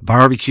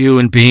 barbecue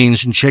and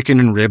beans and chicken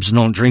and ribs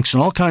and drinks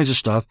and all kinds of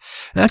stuff.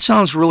 That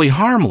sounds really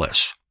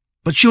harmless.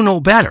 But you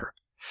know better.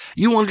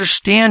 You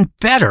understand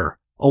better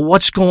of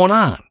what's going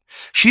on.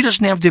 She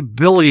doesn't have the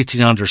ability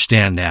to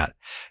understand that,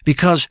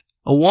 because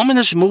a woman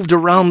is moved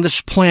around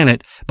this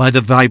planet by the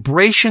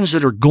vibrations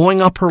that are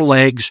going up her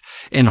legs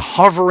and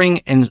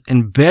hovering and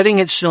embedding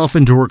itself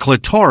into her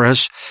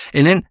clitoris,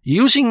 and then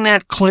using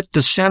that clit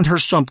to send her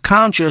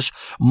subconscious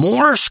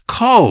Morse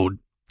code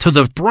to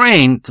the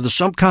brain, to the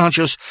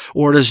subconscious,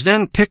 or it is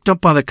then picked up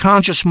by the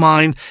conscious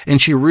mind,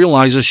 and she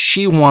realizes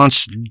she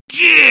wants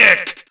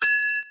dick.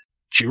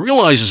 She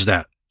realizes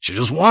that. She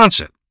just wants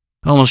it.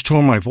 I almost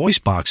tore my voice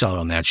box out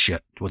on that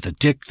shit with the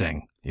dick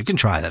thing. You can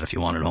try that if you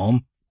want at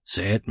home.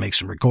 Say it, make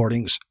some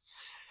recordings.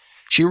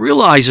 She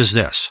realizes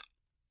this.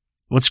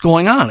 What's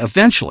going on?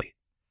 Eventually,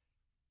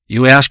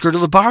 You ask her to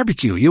the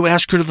barbecue. You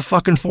ask her to the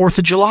fucking 4th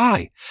of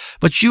July.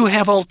 But you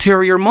have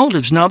ulterior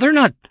motives. Now, they're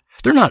not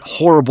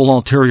horrible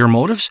ulterior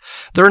motives.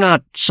 They're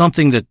not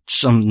something that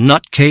some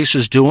nutcase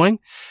is doing.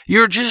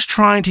 You're just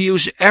trying to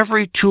use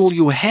every tool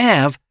you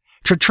have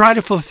to try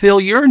to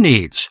fulfill your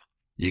needs.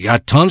 You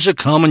got tons of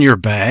cum in your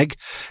bag,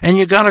 and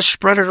you gotta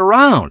spread it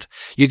around.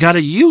 You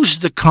gotta use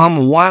the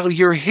cum while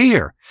you're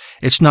here.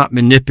 It's not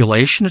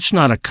manipulation. It's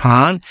not a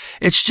con.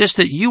 It's just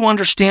that you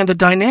understand the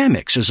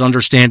dynamics. Is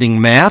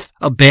understanding math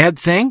a bad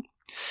thing?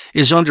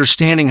 Is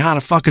understanding how to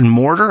fucking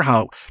mortar,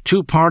 how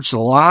 2 parts of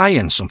lye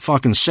and some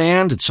fucking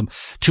sand and some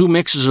 2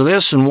 mixes of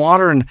this and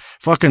water and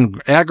fucking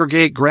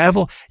aggregate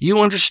gravel? You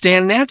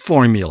understand that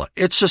formula.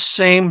 It's the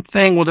same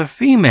thing with a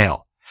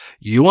female.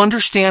 You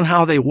understand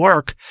how they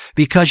work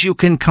because you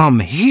can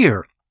come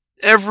here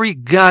every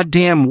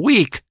goddamn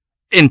week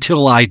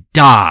until I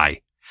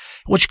die,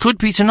 which could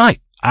be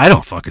tonight. I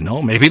don't fucking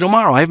know. Maybe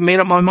tomorrow. I haven't made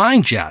up my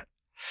mind yet.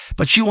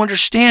 But you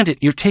understand it.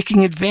 You're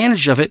taking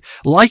advantage of it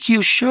like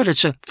you should.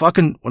 It's a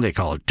fucking, what do they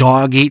call it,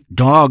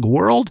 dog-eat-dog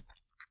world.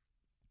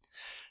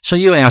 So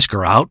you ask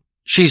her out.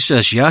 She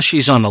says yes,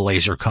 she's on the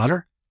laser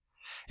cutter.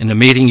 In the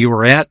meeting you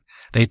were at,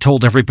 they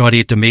told everybody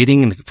at the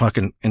meeting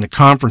in the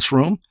conference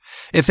room,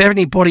 if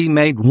anybody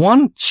made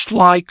one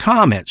sly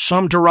comment,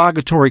 some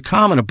derogatory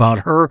comment about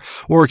her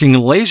working a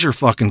laser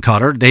fucking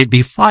cutter, they'd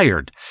be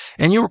fired.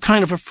 And you were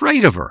kind of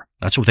afraid of her.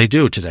 That's what they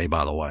do today,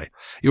 by the way.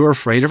 You were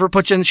afraid of her,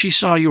 but then she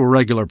saw you a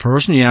regular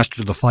person. You asked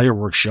her to the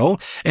fireworks show,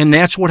 and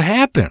that's what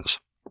happens.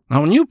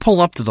 Now, when you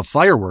pull up to the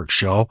fireworks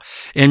show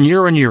and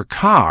you're in your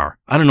car,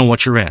 I don't know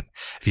what you're in.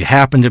 If you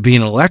happen to be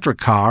in an electric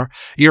car,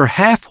 you're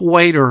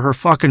halfway to her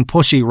fucking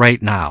pussy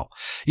right now.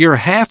 You're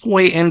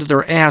halfway into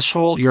their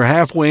asshole. You're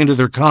halfway into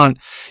their cunt.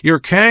 You're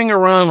carrying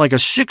around like a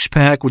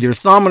 6-pack with your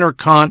thumb in her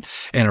cunt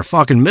and her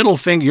fucking middle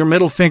finger, your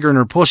middle finger in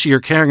her pussy.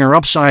 You're carrying her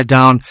upside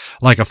down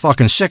like a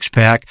fucking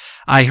 6-pack.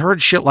 I heard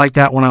shit like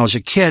that when I was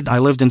a kid. I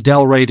lived in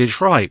Delray,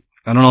 Detroit.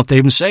 I don't know if they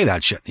even say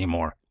that shit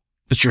anymore,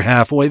 but you're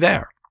halfway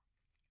there.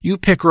 You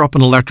pick her up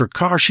in an electric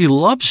car, she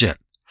loves it.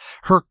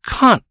 Her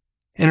cunt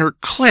and her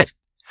clit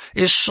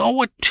is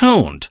so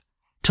attuned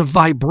to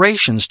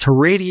vibrations, to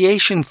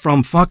radiation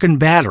from fucking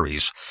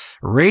batteries,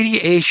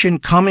 radiation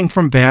coming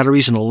from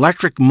batteries and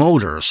electric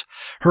motors.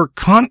 Her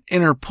cunt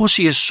and her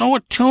pussy is so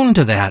attuned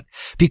to that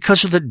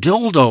because of the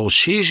dildos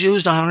she's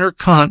used on her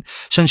cunt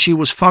since she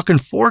was fucking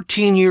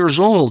 14 years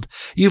old.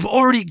 You've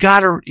already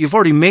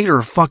made her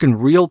a fucking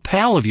real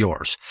pal of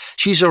yours.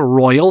 She's a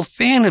royal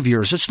fan of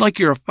yours. It's like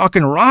you're a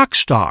fucking rock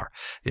star.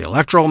 The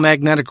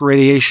electromagnetic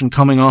radiation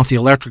coming off the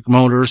electric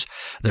motors,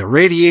 the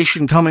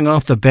radiation coming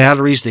off the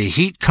batteries, the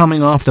heat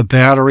coming off the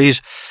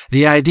batteries,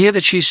 the idea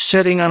that she's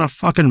sitting on a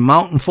fucking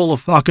mountain full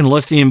of fucking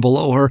lithium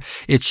below her,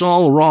 it's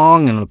all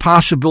wrong, and the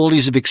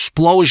possibilities of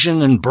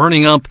explosion and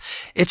burning up,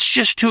 it's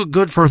just too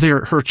good for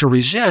her to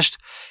resist,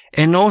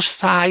 and those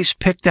thighs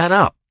pick that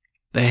up.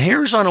 The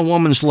hairs on a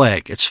woman's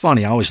leg, it's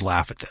funny, I always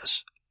laugh at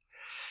this,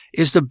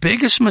 is the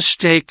biggest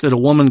mistake that a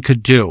woman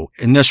could do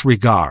in this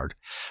regard.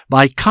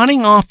 By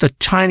cutting off the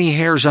tiny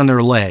hairs on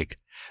their leg,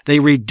 they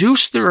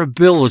reduce their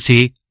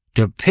ability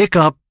to pick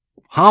up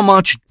how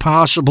much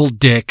possible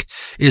dick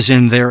is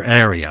in their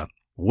area.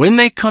 When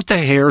they cut the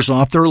hairs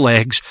off their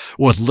legs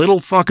with little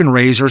fucking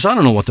razors, I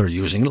don't know what they're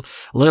using,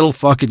 little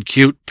fucking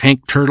cute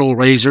pink turtle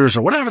razors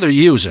or whatever they're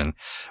using,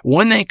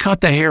 when they cut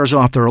the hairs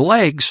off their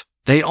legs,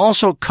 they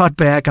also cut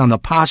back on the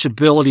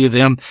possibility of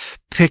them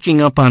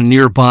picking up on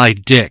nearby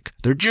dick.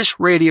 They're just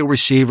radio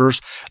receivers.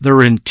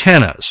 They're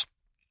antennas.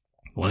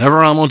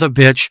 Whenever I'm with a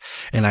bitch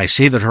and I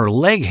see that her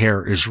leg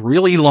hair is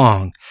really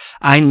long,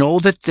 I know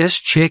that this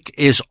chick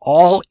is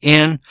all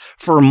in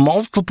for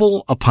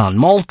multiple upon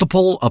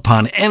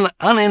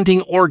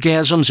unending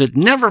orgasms that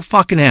never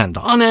fucking end.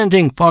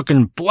 Unending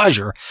fucking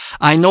pleasure.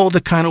 I know the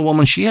kind of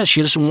woman she is.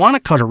 She doesn't want to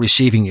cut her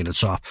receiving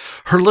units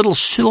off. Her little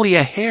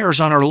cilia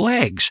hairs on her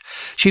legs.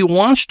 She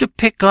wants to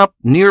pick up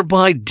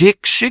nearby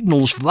dick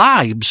signals,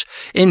 vibes,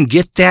 and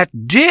get that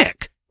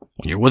dick.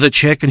 When you're with a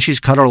chick and she's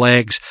cut her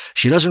legs,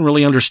 she doesn't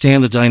really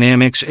understand the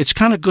dynamics. It's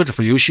kind of good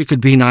for you. She could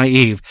be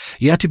naive.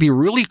 You have to be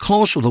really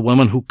close with a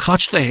woman who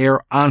cuts the hair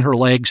on her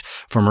legs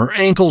from her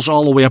ankles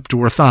all the way up to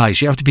her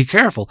thighs. You have to be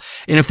careful.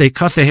 And if they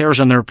cut the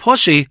hairs on their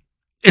pussy,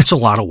 it's a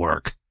lot of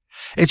work.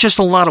 It's just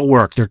a lot of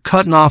work. They're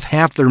cutting off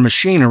half their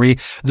machinery,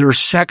 their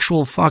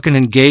sexual fucking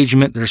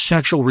engagement, their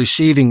sexual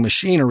receiving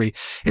machinery.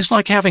 It's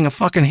like having a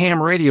fucking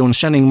ham radio and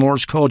sending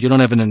Morse code. You don't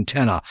have an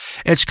antenna.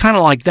 It's kind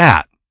of like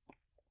that.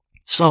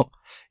 So,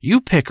 you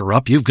pick her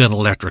up, you've got an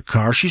electric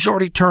car, she's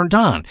already turned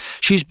on.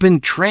 She's been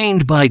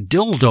trained by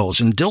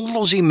dildos, and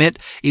dildos emit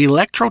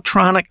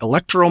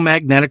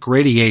electromagnetic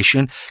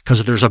radiation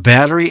because there's a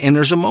battery and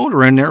there's a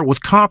motor in there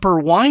with copper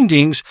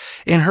windings,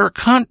 and her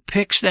cunt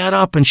picks that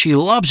up and she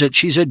loves it.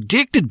 She's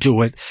addicted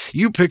to it.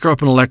 You pick her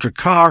up in an electric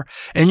car,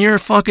 and you're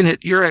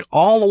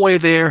all the way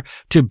there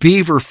to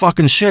Beaver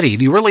fucking City.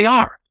 You really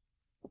are.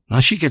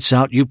 Now she gets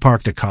out, you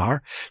park the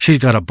car. She's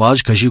got a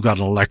buzz because you got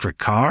an electric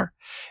car.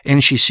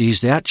 And she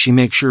sees that. She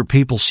makes sure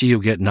people see you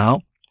getting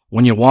out.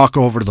 When you walk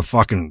over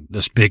to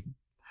this big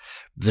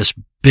this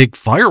big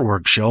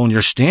fireworks show and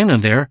you're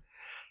standing there,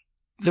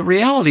 the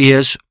reality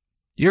is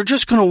you're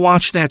just going to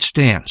watch that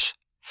stance.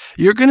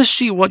 You're going to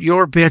see what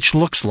your bitch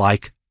looks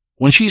like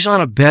when she's on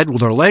a bed with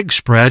her legs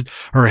spread,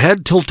 her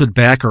head tilted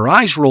back, her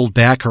eyes rolled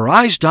back, her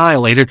eyes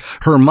dilated,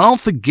 her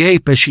mouth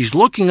agape as she's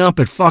looking up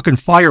at fucking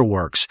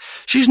fireworks.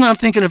 She's not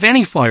thinking of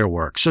any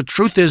fireworks. The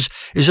truth is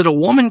that a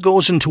woman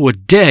goes into a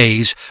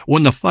daze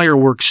when the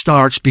fireworks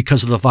starts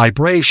because of the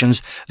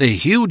vibrations, the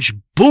huge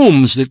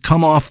booms that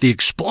come off the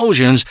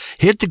explosions,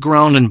 hit the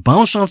ground and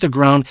bounce off the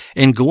ground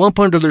and go up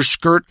under their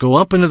skirt, go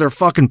up into their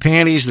fucking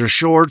panties, their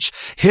shorts,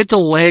 hit the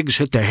legs,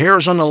 hit the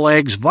hairs on the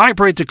legs,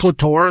 vibrate the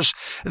clitoris.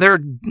 They're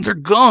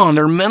gone.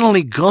 They're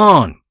mentally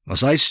gone.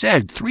 As I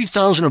said,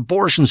 3,000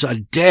 abortions a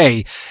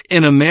day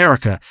in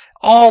America.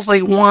 All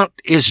they want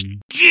is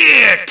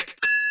dick.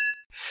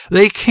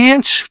 They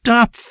can't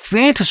stop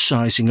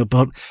fantasizing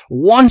about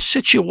one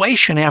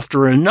situation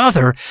after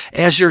another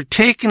as they're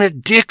taking a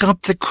dick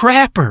up the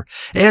crapper,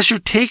 as they're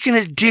taking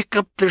a dick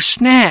up their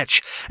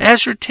snatch,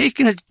 as they're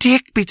taking a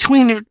dick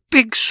between their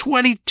big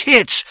sweaty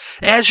tits,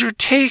 as they're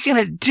taking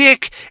a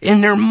dick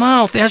in their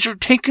mouth, as they're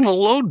taking a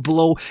load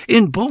blow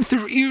in both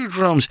their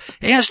eardrums,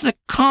 as the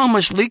cum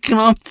is leaking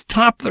off the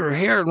top of their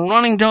hair and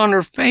running down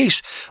their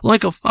face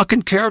like a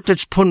fucking carrot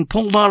that's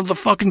pulled out of the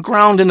fucking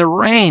ground in the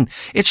rain.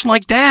 It's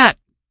like that.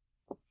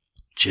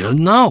 She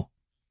doesn't know.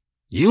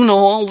 You know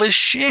all this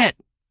shit.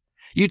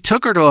 You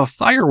took her to a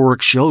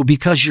fireworks show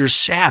because you're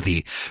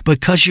savvy,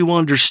 because you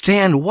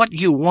understand what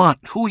you want,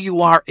 who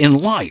you are in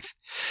life.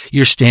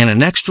 You're standing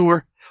next to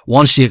her.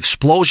 Once the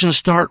explosions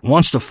start,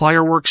 once the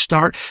fireworks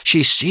start,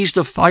 she sees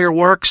the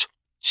fireworks,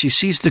 she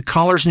sees the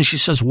colors, and she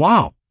says,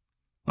 wow,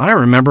 I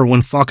remember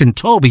when fucking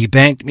Toby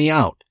banked me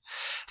out.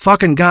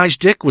 Fucking guy's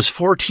dick was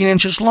 14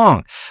 inches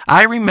long.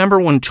 I remember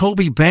when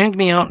Toby banged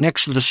me out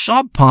next to the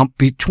sub pump,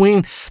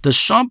 between the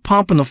sub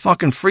pump and the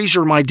fucking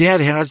freezer my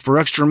dad had for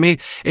extra meat,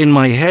 in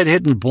my head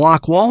hitting the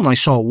block wall, and I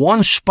saw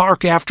one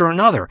spark after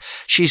another.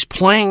 She's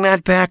playing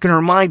that back in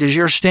her mind as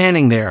you're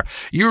standing there.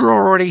 You're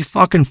already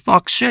fucking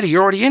fuck city.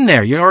 You're already in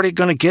there. You're already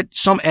gonna get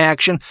some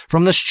action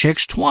from this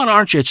chick's twat,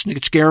 aren't you?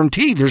 It's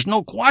guaranteed. There's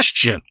no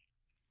question.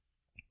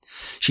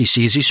 She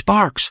sees these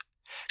sparks.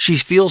 She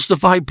feels the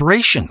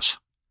vibrations.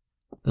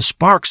 The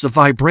sparks, the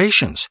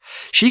vibrations.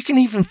 She can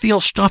even feel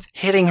stuff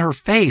hitting her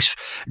face,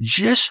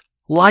 just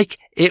like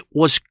it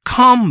was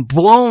cum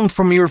blown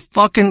from your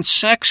fucking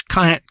sex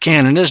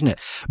cannon, isn't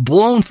it?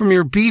 Blown from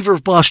your beaver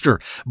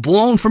buster,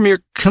 blown from your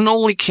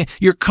cannoli,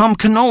 your cum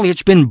cannoli.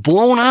 It's been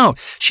blown out.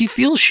 She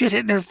feels shit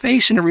hitting her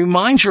face, and it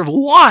reminds her of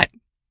what?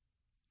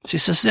 She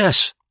says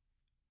this.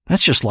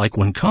 That's just like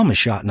when cum is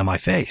shot into my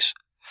face.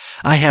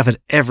 I have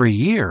it every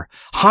year,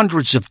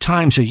 hundreds of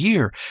times a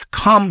year,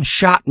 cum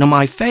shot into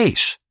my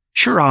face.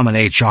 Sure, I'm an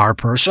HR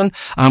person.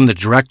 I'm the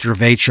director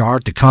of HR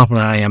at the company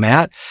I am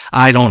at.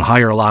 I don't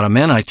hire a lot of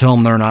men. I tell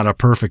them they're not a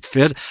perfect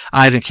fit.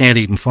 I can't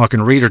even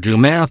fucking read or do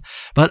math.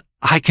 But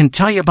I can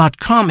tell you about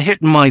cum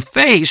hitting my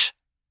face.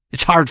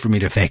 It's hard for me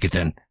to fake it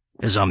then,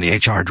 as I'm the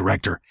HR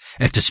director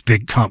at this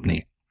big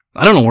company.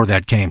 I don't know where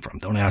that came from.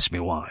 Don't ask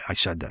me why I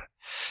said that.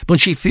 But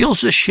she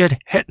feels this shit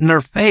hitting her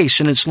face,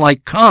 and it's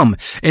like cum.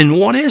 And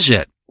what is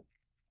it?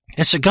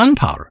 It's a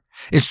gunpowder.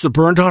 It's the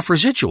burned off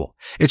residual.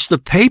 It's the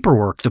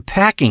paperwork, the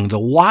packing,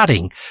 the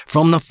wadding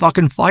from the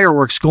fucking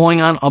fireworks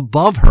going on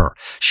above her.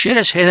 Shit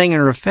is hitting in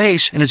her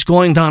face, and it's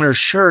going down her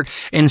shirt,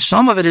 and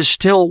some of it is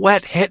still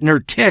wet hitting her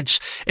tits.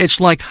 It's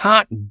like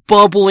hot,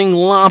 bubbling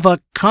lava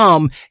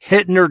cum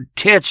hitting her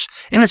tits,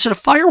 and it's at a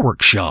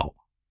fireworks show.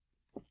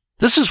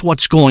 This is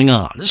what's going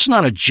on. This is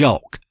not a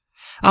joke.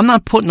 I'm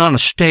not putting on a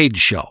stage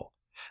show.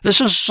 This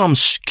is some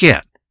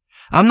skit.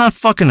 I'm not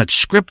fucking a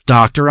script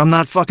doctor. I'm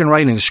not fucking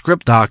writing a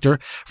script doctor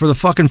for the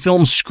fucking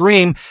film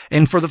Scream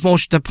and for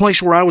the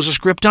place where I was a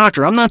script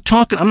doctor. I'm not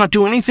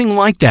doing anything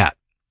like that.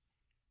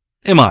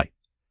 Am I?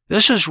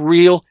 This is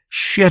real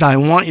shit I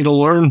want you to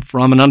learn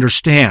from and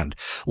understand.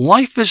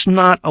 Life is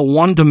not a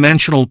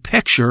one-dimensional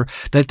picture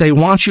that they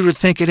want you to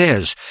think it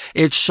is.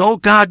 It's so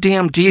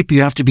goddamn deep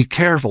you have to be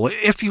careful.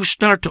 If you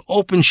start to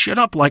open shit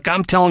up like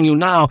I'm telling you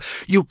now,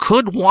 you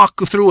could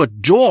walk through a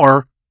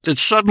door that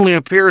suddenly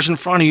appears in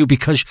front of you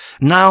because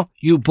now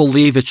you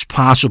believe it's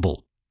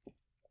possible.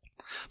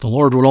 The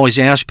Lord would always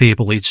ask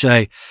people, he'd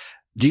say,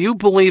 do you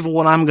believe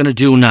what I'm going to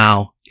do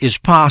now is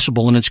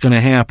possible and it's going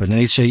to happen? And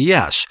he'd say,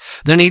 yes.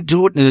 Then he'd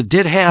do it and it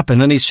did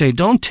happen. And he'd say,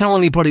 don't tell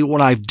anybody what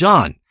I've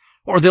done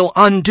or they'll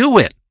undo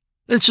it.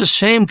 It's the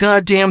same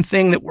goddamn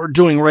thing that we're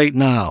doing right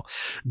now.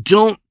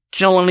 Don't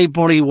tell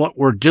anybody what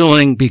we're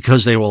doing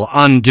because they will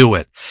undo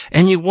it.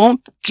 And you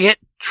won't get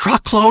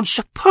truckloads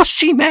of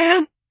pussy,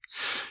 man.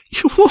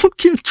 You won't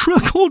get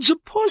truckloads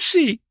of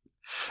pussy.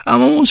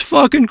 I'm almost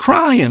fucking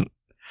crying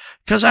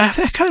because I have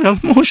that kind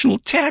of emotional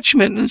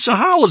attachment and it's a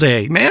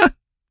holiday, man.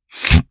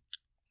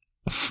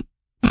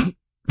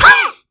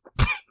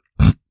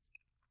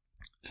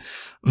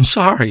 I'm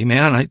sorry,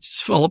 man. I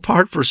just fell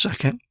apart for a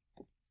second.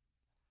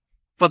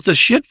 But the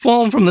shit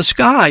falling from the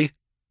sky,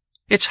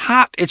 it's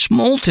hot, it's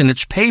molten,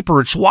 it's paper,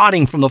 it's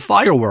wadding from the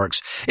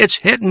fireworks. It's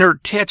hitting her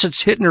tits,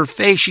 it's hitting her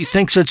face. She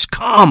thinks it's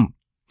cum.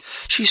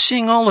 She's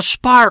seeing all the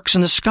sparks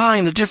in the sky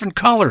and the different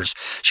colors.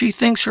 She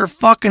thinks her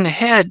fucking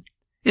head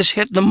is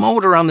hitting the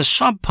motor on the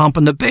sub pump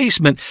in the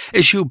basement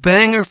as you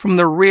bang her from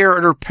the rear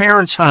at her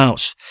parents'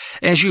 house.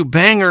 As you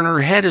bang her and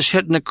her head is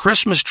hitting the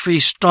Christmas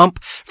tree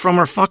stump from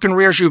her fucking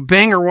rear. As you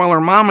bang her while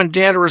her mom and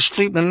dad are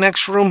asleep in the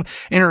next room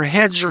and her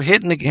head is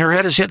hitting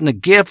the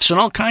gifts and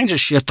all kinds of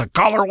shit. The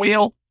color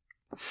wheel.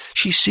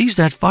 She sees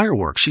that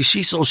fireworks. She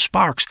sees those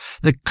sparks,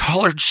 the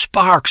colored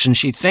sparks, and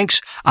she thinks,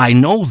 I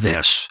know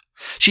this.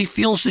 She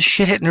feels the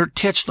shit hitting her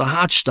tits, the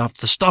hot stuff,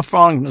 the stuff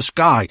falling from the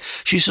sky.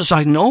 She says,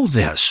 I know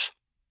this.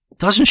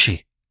 Doesn't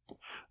she?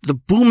 The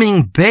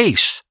booming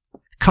bass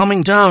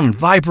coming down and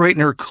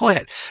vibrating her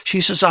clit.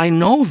 She says, I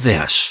know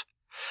this.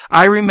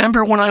 I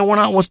remember when I went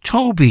out with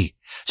Toby,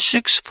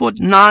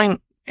 6'9"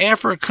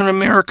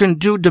 African-American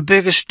dude, the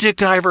biggest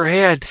dick I ever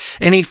had,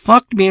 and he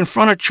fucked me in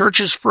front of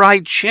Church's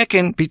Fried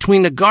Chicken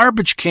between the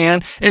garbage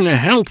can and the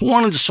help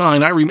wanted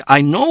sign.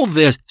 I know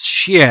this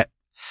shit.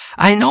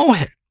 I know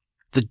it.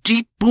 The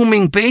deep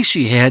booming bass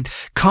he had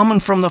coming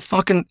from the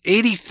fucking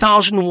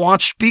 80,000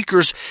 watt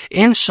speakers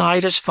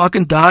inside his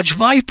fucking Dodge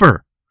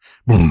Viper.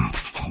 Boom,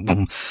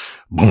 boom,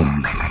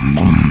 boom,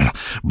 boom,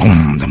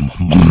 boom, boom,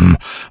 boom,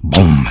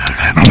 boom,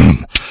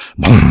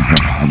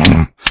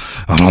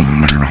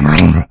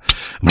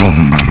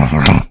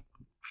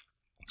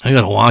 I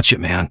gotta watch it,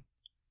 man.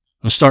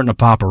 I'm starting to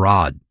pop a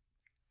rod.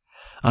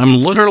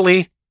 I'm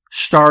literally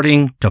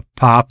starting to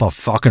pop a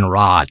fucking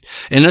rod.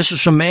 And this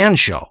is a man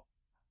show.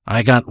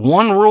 I got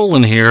one rule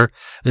in here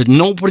that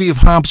nobody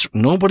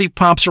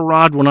pops a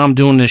rod when I'm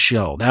doing this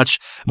show. That's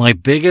my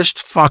biggest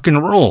fucking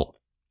rule.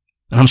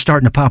 And I'm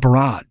starting to pop a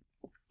rod.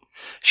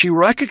 She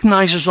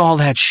recognizes all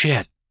that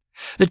shit.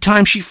 The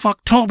time she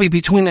fucked Toby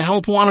between the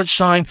help wanted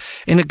sign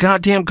and the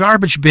goddamn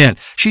garbage bin.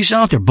 She's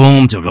out there,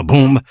 boom, to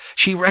boom.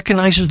 She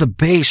recognizes the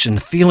bass and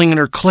the feeling in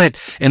her clit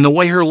and the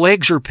way her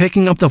legs are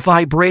picking up the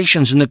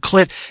vibrations, and the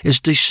clit is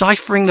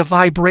deciphering the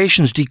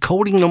vibrations,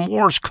 decoding the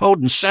Morse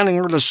code and sending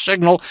her the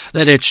signal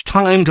that it's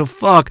time to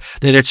fuck,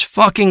 that it's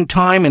fucking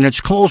time and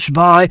it's close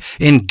by,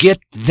 and get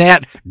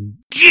that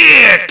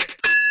dick.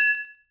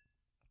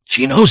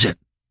 She knows it.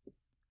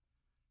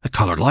 The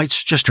colored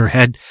lights, just her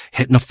head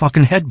hitting the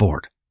fucking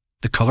headboard.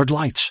 The colored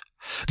lights.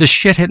 The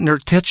shit hitting her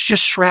tits,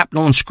 just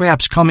shrapnel and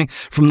scraps coming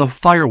from the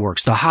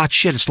fireworks. The hot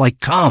shit, it's like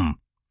cum.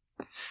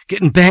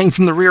 Getting banged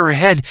from the rear of her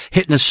head,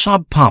 hitting a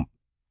sub pump.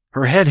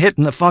 Her head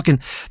hitting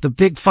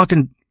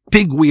the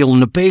big wheel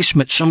in the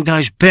basement. Some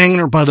guy's banging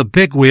her by the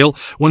big wheel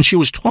when she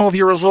was 12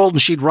 years old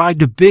and she'd ride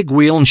the big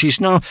wheel, and she's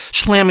now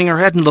slamming her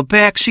head into the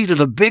back seat of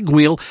the big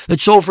wheel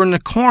that's over in the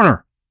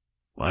corner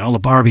by all the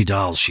Barbie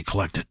dolls she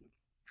collected.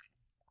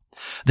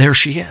 There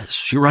she is.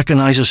 She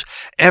recognizes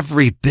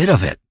every bit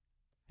of it.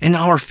 And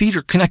now her feet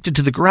are connected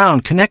to the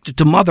ground, connected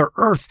to Mother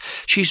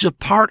Earth. She's a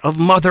part of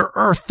Mother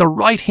Earth, the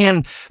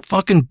right-hand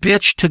fucking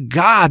bitch to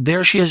God.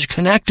 There she is,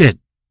 connected.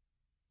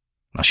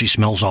 Now she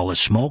smells all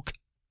this smoke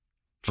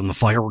from the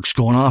fireworks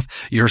going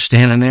off. You're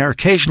standing there.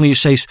 Occasionally you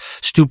say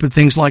stupid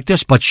things like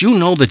this, but you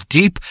know the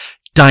deep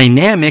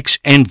dynamics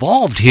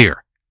involved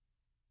here.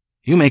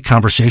 You make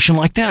conversation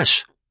like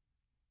this.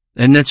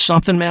 Isn't it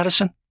something,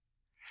 Madison?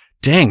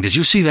 Dang, did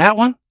you see that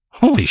one?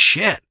 Holy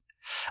shit.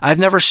 I've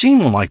never seen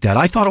one like that.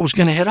 I thought it was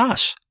going to hit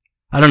us.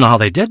 I don't know how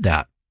they did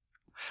that.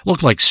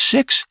 Looked like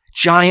 6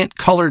 giant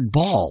colored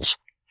balls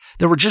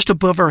that were just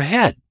above her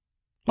head.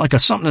 Like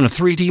something in a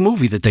 3D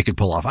movie that they could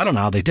pull off. I don't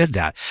know how they did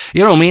that.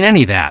 You don't mean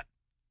any of that.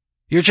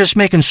 You're just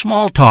making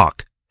small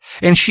talk.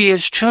 And she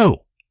is too.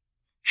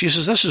 She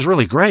says, this is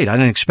really great. I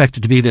didn't expect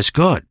it to be this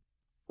good.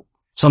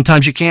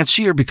 Sometimes you can't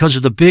see her because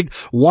of the big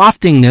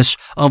waftingness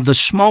of the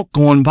smoke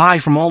going by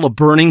from all the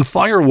burning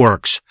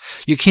fireworks.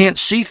 You can't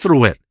see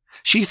through it.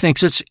 She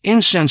thinks it's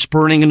incense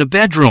burning in the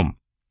bedroom.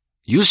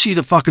 You see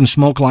the fucking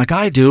smoke like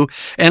I do,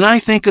 and I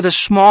think of the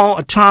small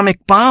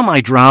atomic bomb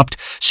I dropped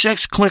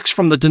 6 clicks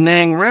from the Da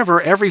Nang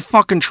River. Every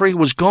fucking tree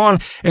was gone,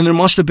 and there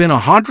must have been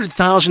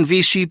 100,000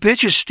 VC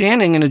bitches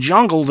standing in a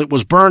jungle that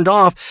was burned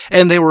off,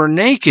 and they were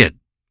naked.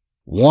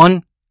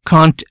 One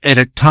cunt at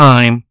a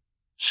time.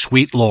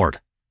 Sweet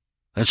Lord.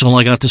 That's all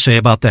I got to say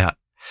about that.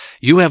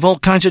 You have all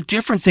kinds of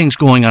different things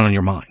going on in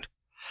your mind.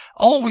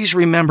 Always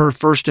remember,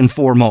 first and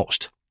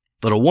foremost,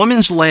 that a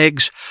woman's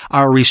legs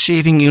are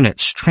receiving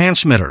units,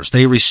 transmitters.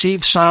 They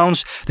receive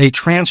sounds. They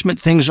transmit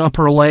things up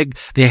her leg.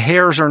 The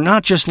hairs are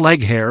not just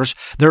leg hairs.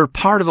 They're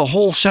part of the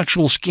whole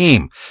sexual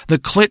scheme. The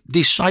clit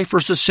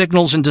deciphers the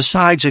signals and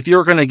decides if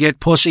you're going to get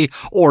pussy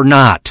or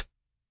not.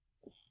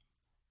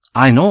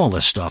 I know all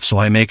this stuff, so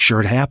I make sure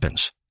it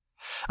happens.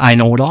 I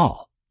know it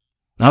all.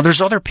 Now,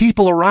 there's other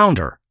people around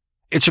her.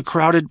 It's a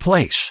crowded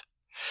place.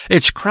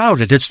 It's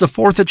crowded. It's the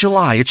 4th of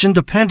July. It's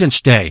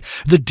Independence Day.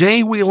 The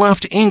day we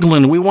left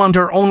England, we wanted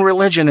our own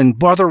religion, and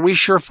brother, we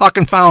sure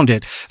fucking found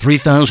it.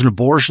 3,000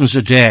 abortions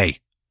a day.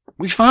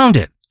 We found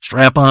it.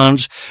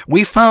 Strap-ons.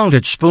 We found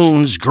it.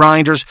 Spoons,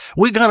 grinders.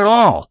 We got it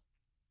all.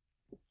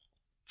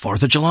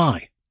 4th of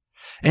July.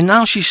 And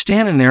now she's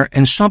standing there,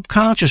 and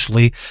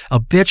subconsciously,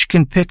 a bitch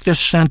can pick this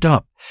scent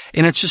up.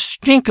 And it's a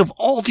stink of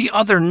all the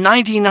other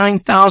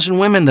 99,000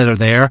 women that are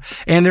there,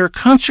 and their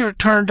cunts are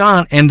turned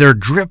on, and they're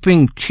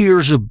dripping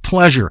tears of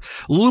pleasure,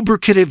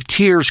 lubricative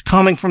tears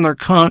coming from their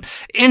cunt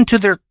into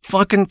their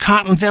fucking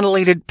cotton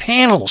ventilated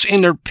panels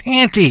in their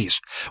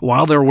panties,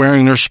 while they're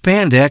wearing their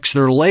spandex,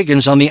 their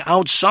leggings on the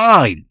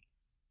outside.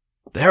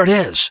 There it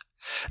is.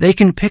 They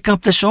can pick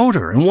up this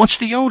odor. And what's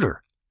the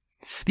odor?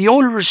 The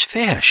odor is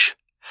fish.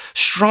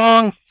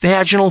 Strong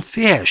vaginal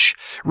fish.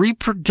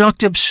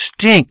 Reproductive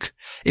stink.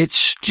 It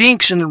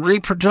stinks in the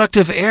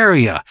reproductive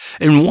area.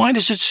 And why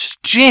does it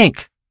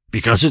stink?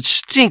 Because it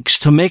stinks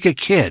to make a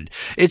kid.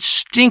 It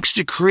stinks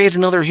to create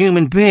another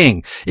human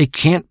being. It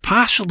can't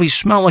possibly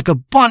smell like a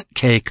bundt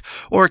cake,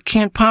 or it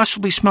can't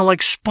possibly smell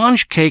like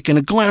sponge cake and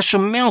a glass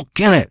of milk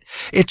in it.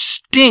 It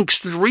stinks.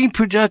 The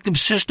reproductive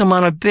system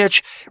on a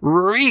bitch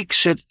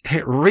reeks. It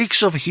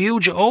reeks of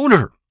huge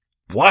odor.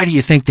 Why do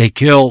you think they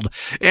killed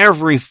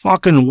every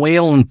fucking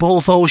whale in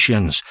both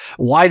oceans?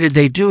 Why did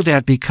they do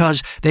that?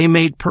 Because they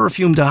made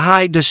perfume to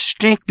hide the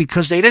stink,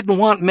 because they didn't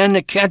want men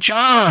to catch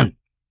on.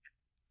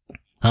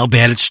 How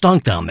bad it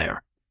stunk down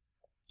there.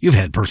 You've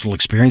had personal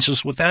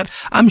experiences with that.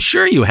 I'm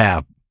sure you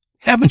have,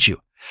 haven't you?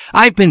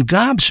 I've been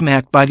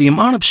gobsmacked by the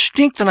amount of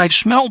stink that I've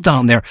smelled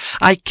down there.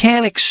 I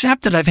can't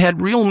accept it. I've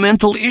had real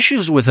mental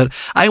issues with it.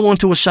 I went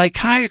to a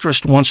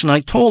psychiatrist once and I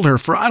told her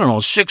for,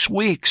 6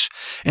 weeks.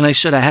 And I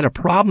said I had a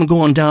problem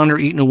going down there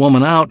eating a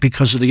woman out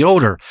because of the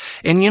odor.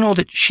 And you know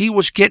that she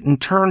was getting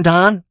turned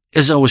on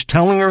as I was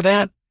telling her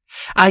that?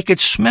 I could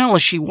smell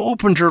as she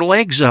opened her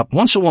legs up.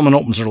 Once a woman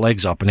opens her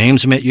legs up and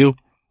aims them at you,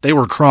 they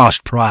were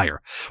crossed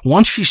prior.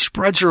 Once she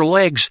spreads her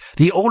legs,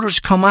 the odors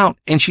come out,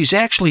 and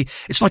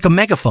it's like a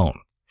megaphone.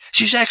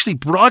 She's actually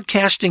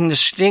broadcasting the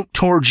stink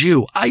towards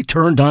you. I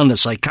turned on the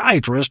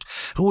psychiatrist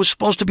who was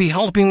supposed to be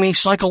helping me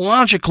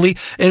psychologically,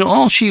 and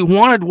all she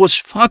wanted was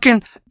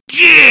fucking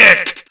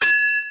dick.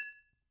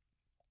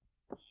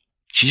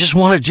 She just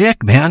wanted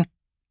dick, man.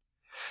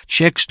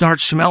 Chicks start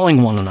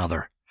smelling one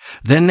another.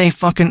 Then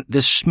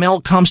this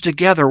smell comes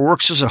together,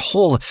 works as a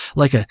whole,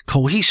 like a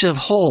cohesive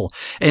whole.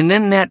 And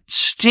then that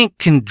stink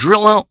can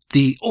drill out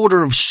the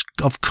odor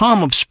of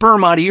cum, of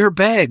sperm out of your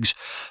bags.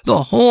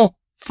 The whole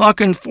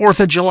fucking 4th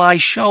of July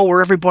show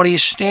where everybody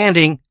is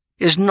standing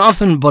is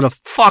nothing but a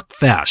fuck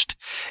fest.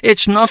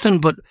 It's nothing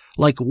but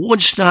like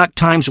Woodstock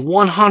times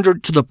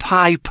 100 to the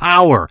pi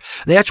power.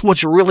 That's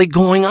what's really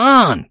going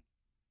on.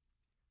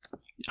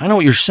 I know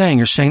what you're saying.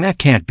 You're saying that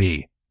can't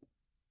be.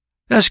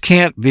 This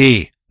can't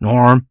be,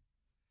 Norm.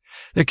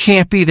 There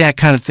can't be that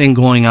kind of thing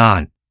going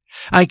on.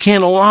 I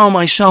can't allow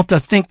myself to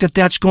think that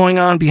that's going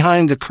on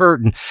behind the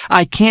curtain.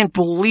 I can't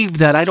believe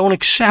that. I don't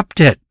accept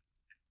it.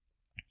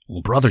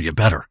 Well, brother, you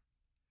better.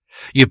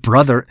 You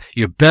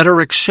better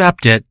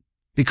accept it,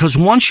 because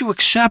once you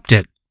accept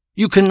it,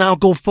 you can now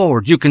go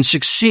forward. You can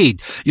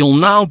succeed. You'll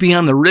now be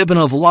on the ribbon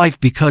of life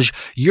because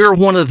you're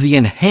one of the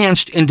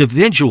enhanced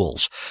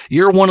individuals.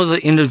 You're one of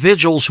the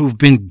individuals who've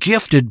been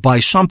gifted by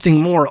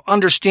something more,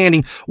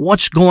 understanding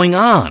what's going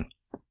on.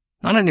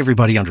 Not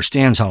everybody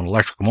understands how an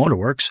electric motor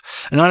works,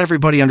 and not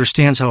everybody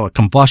understands how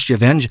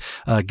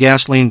a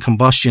gasoline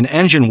combustion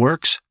engine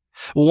works.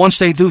 Well, once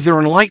they do, they're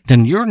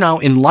enlightened. You're now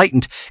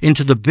enlightened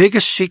into the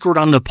biggest secret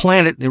on the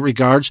planet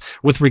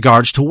with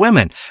regards to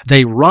women.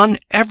 They run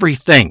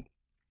everything.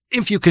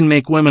 If you can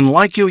make women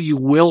like you, you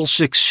will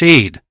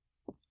succeed.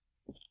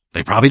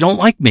 They probably don't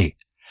like me.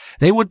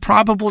 They would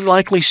probably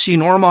likely see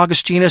Norm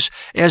Augustinus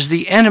as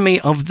the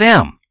enemy of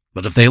them.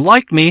 But if they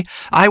liked me,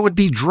 I would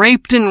be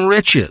draped in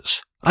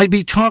riches. I'd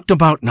be talked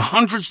about in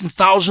hundreds and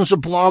thousands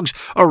of blogs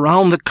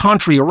around the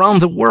country,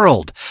 around the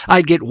world.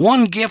 I'd get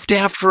one gift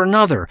after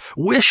another,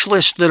 wish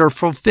lists that are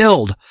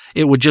fulfilled.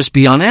 It would just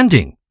be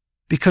unending,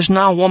 because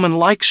now a woman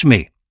likes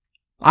me.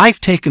 I've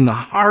taken the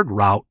hard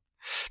route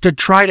to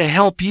try to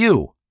help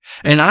you,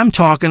 and I'm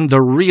talking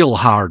the real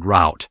hard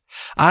route.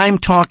 I'm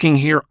talking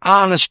here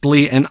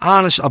honestly and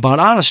honest about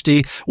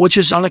honesty, which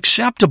is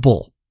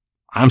unacceptable.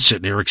 I'm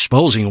sitting here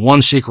exposing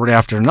one secret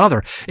after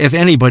another. If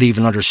anybody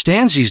even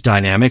understands these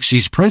dynamics,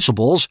 these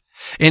principles,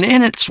 and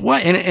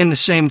in the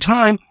same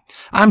time,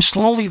 I'm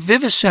slowly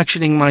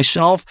vivisectioning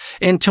myself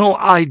until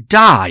I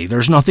die.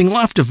 There's nothing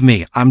left of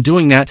me. I'm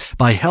doing that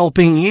by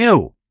helping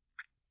you.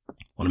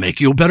 I want to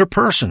make you a better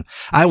person.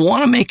 I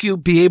want to make you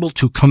be able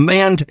to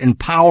command and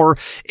power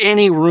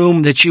any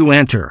room that you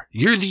enter.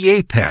 You're the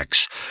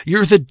apex.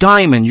 You're the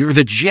diamond. You're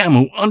the gem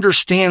who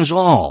understands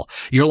all.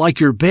 You're like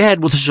you're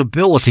bad with this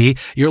ability.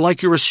 You're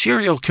like you're a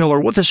serial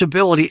killer with this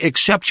ability,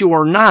 except you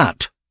are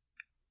not.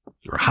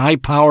 You're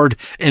high-powered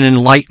and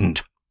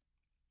enlightened.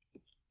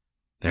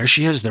 There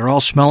she is. They're all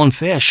smelling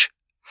fish.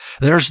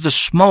 There's the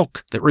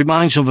smoke that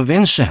reminds them of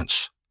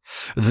incense.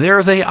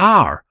 There they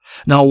are.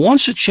 Now,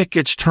 once a chick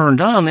gets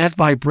turned on, that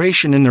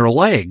vibration in their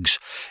legs,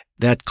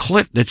 that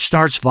clit that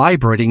starts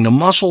vibrating, the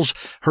muscles,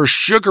 her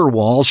sugar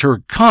walls, her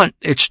cunt,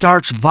 it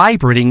starts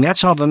vibrating.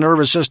 That's how the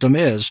nervous system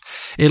is.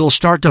 It'll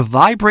start to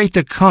vibrate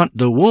the cunt,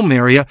 the womb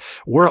area,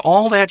 where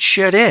all that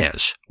shit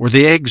is, where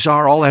the eggs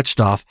are, all that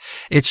stuff.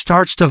 It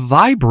starts to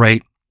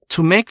vibrate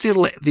to make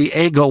the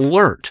egg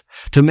alert,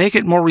 to make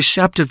it more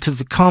receptive to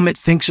the cum it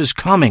thinks is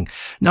coming.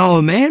 Now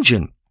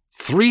imagine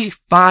 3,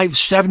 5,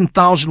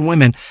 7,000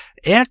 women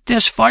at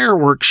this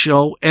fireworks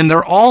show, and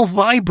they're all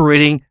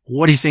vibrating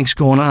what he thinks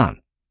going on.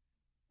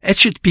 It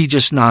should be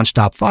just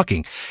nonstop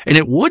fucking. And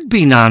it would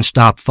be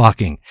nonstop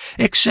fucking,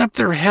 except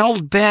they're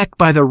held back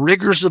by the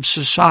rigors of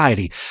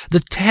society, the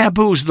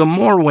taboos, the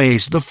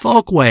mores, the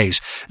folkways.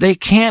 They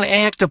can't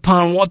act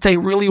upon what they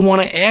really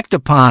want to act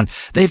upon.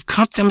 They've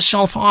cut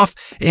themselves off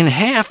in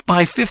half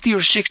by 50 or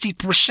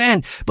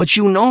 60%, but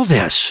you know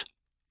this,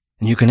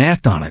 and you can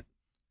act on it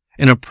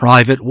in a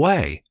private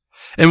way.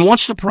 And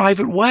what's the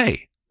private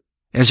way?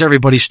 As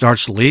everybody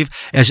starts to leave,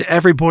 as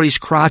everybody's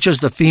crotches,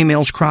 the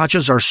females'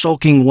 crotches are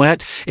soaking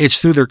wet, it's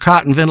through their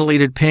cotton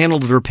ventilated panel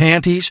to their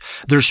panties,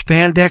 their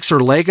spandex or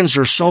leggings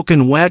are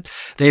soaking wet,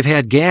 they've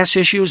had gas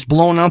issues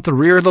blowing out the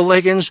rear of the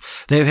leggings,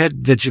 they've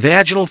had the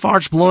vaginal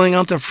farts blowing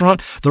out the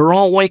front, they're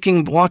all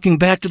walking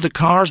back to the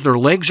cars, their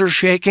legs are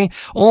shaking,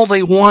 all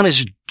they want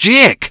is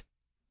dick.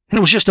 And it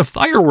was just a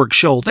fireworks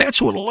show.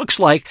 That's what it looks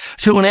like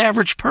to an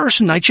average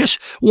person. I just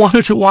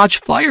wanted to watch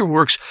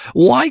fireworks.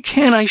 Why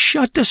can't I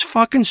shut this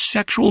fucking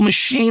sexual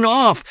machine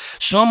off?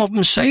 Some of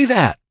them say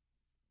that.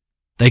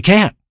 They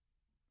can't.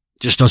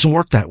 Just doesn't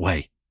work that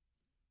way.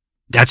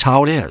 That's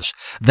how it is.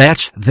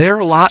 That's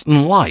their lot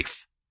in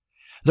life.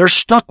 They're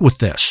stuck with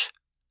this.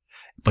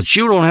 But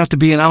you don't have to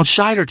be an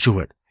outsider to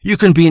it. You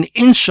can be an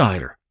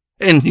insider.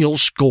 And you'll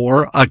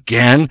score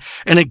again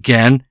and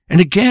again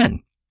and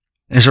again.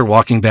 As they're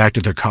walking back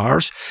to their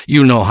cars,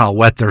 you know how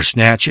wet their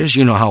snatch is.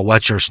 You know how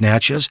wet your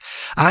snatch is.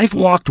 I've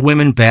walked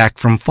women back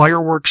from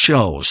fireworks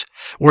shows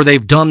where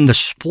they've done the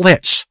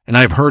splits, and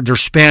I've heard their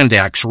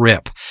spandex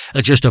rip.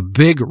 It's just a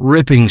big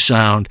ripping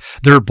sound.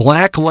 Their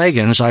black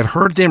leggings, I've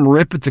heard them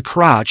rip at the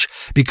crotch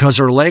because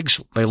their legs,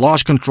 they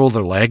lost control of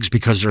their legs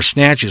because their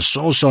snatch is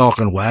so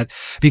soaking wet,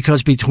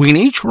 because between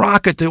each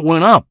rocket that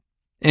went up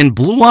and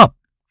blew up,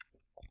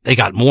 they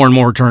got more and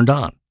more turned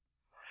on.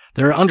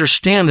 They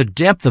understand the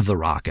depth of the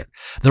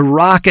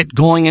rocket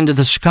going into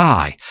the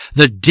sky,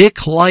 the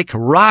dick-like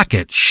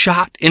rocket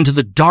shot into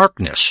the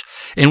darkness.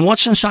 And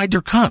what's inside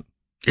their cunt?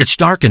 It's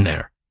dark in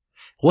there.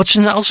 What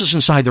else is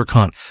inside their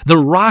cunt? The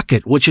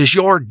rocket, which is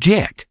your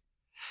dick.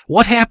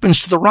 What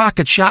happens to the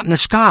rocket shot in the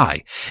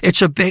sky?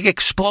 It's a big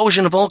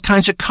explosion of all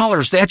kinds of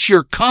colors. That's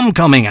your cum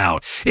coming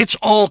out. It's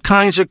all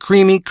kinds of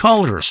creamy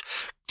colors.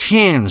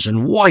 Tins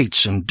and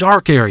whites and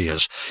dark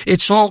areas.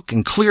 It's all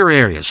in clear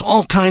areas,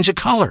 all kinds of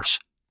colors.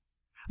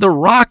 The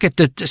rocket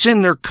that's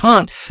in their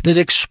cunt that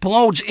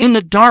explodes in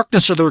the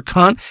darkness of their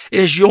cunt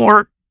is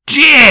your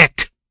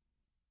dick.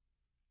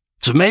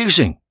 It's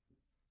amazing.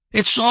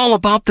 It's all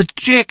about the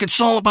dick.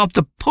 It's all about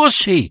the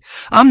pussy.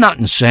 I'm not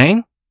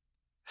insane.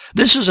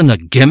 This isn't a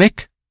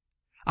gimmick.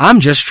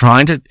 I'm just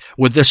trying to,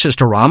 with this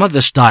historama,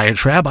 this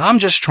diatribe, I'm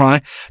just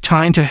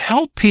trying to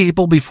help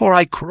people before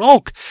I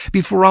croak,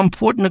 before I'm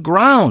put in the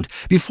ground,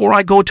 before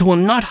I go to a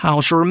nut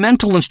house or a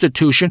mental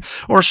institution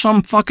or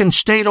some fucking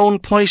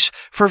state-owned place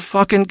for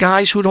fucking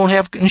guys who don't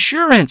have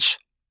insurance.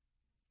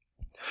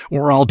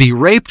 Or I'll be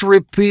raped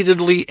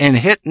repeatedly and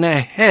hit in the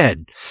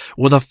head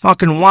with a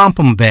fucking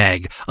wampum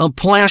bag, a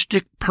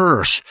plastic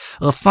purse,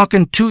 a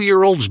fucking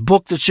 2-year-old's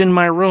book that's in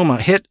my room,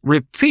 hit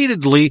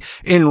repeatedly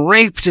and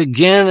raped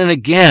again and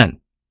again.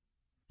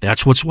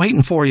 That's what's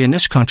waiting for you in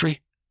this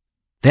country.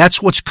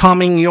 That's what's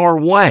coming your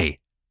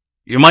way.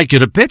 You might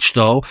get a bitch,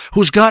 though,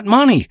 who's got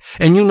money,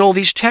 and you know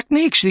these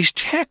techniques, these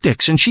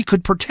tactics, and she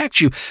could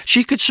protect you.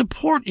 She could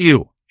support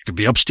you. You could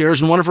be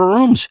upstairs in one of her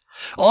rooms.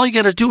 All you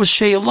gotta do is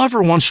say you love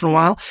her once in a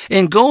while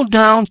and go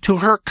down to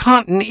her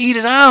cunt and eat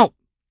it out.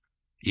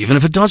 Even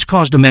if it does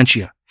cause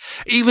dementia.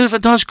 Even if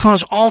it does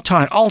cause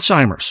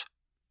Alzheimer's.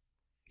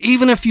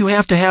 Even if you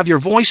have to have your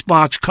voice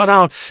box cut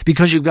out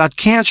because you've got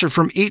cancer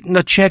from eating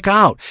the chick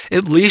out,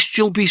 at least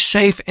you'll be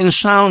safe and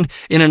sound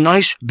in a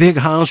nice big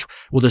house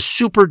with a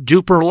super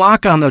duper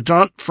lock on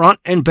the front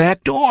and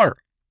back door.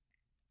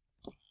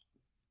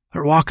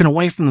 They're walking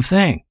away from the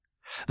thing.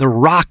 The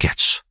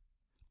rockets.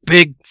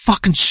 Big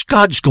fucking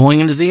scuds going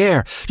into the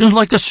air. Just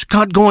like the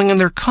scud going in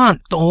their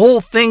cunt. The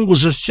whole thing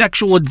was a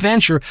sexual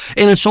adventure,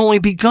 and it's only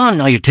begun.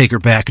 Now you take her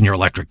back in your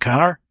electric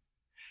car.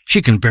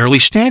 She can barely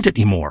stand it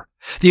anymore.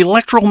 The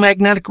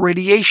electromagnetic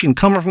radiation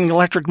coming from the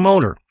electric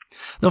motor.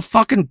 The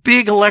fucking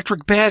big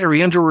electric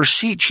battery under her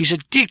seat. She's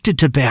addicted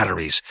to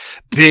batteries.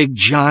 Big,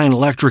 giant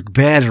electric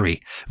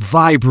battery.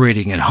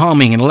 Vibrating and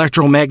humming and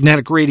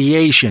electromagnetic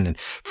radiation and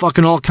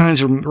fucking all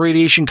kinds of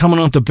radiation coming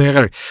off the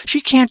battery. She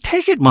can't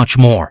take it much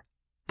more.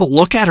 But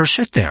look at her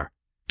sit there,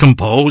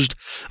 composed,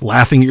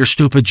 laughing at your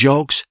stupid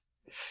jokes.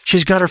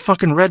 She's got her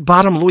fucking red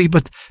bottom Louis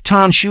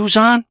Vuitton shoes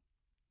on.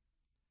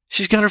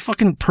 She's got her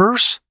fucking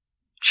purse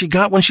she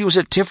got when she was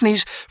at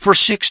Tiffany's for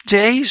 6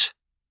 days.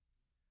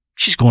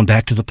 She's going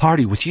back to the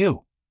party with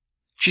you.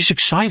 She's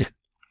excited.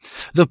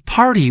 The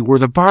party where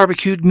the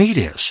barbecued meat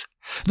is.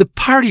 The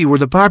party where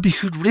the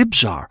barbecued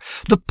ribs are.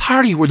 The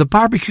party where the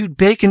barbecued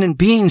bacon and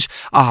beans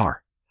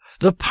are.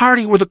 The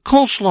party where the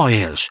coleslaw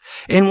is.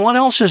 And what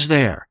else is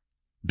there?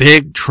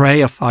 Big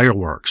tray of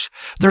fireworks.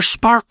 There's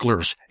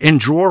sparklers in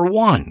drawer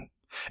 1.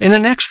 In the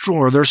next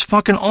drawer, there's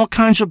fucking all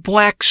kinds of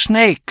black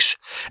snakes.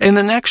 In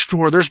the next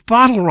drawer, there's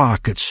bottle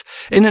rockets.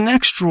 In the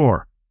next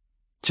drawer,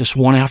 just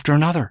one after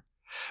another.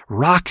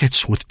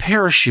 Rockets with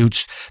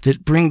parachutes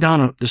that bring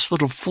down this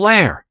little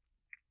flare.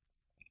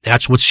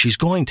 That's what she's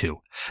going to.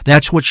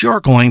 That's what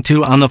you're going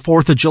to on the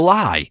 4th of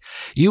July.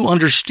 You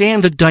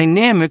understand the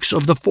dynamics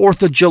of the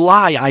 4th of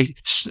July.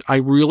 I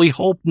really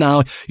hope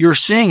now you're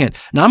seeing it.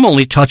 And I'm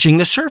only touching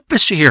the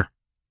surface here.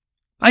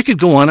 I could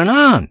go on and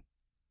on.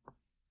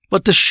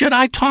 But the shit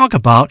I talk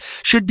about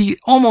should be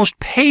almost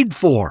paid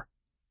for.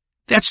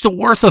 That's the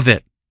worth of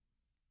it.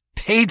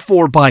 Paid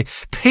for by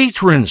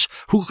patrons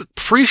who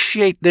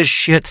appreciate this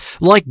shit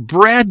like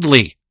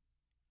Bradley.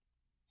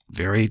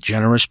 Very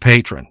generous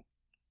patron.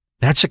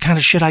 That's the kind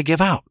of shit I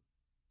give out.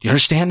 You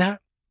understand that?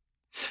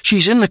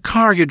 She's in the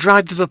car. You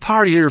drive to the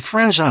party at your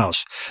friend's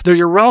house. They're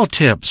your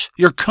relatives,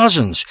 your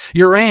cousins,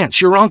 your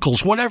aunts, your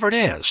uncles, whatever it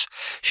is.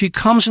 She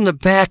comes in the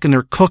back and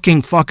they're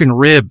cooking fucking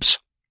ribs.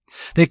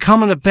 They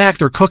come in the back,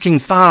 they're cooking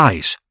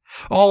thighs.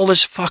 All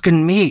this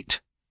fucking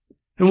meat.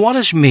 And what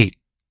is meat?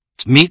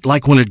 It's meat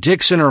like when a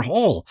dick's in her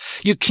hole.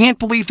 You can't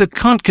believe the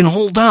cunt can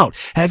hold out.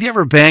 Have you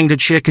ever banged a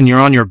chick and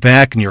you're on your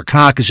back and your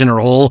cock is in her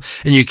hole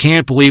and you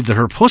can't believe that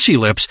her pussy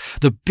lips,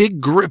 the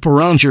big grip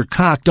around your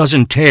cock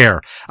doesn't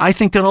tear? I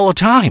think that all the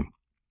time.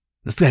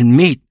 That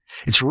meat,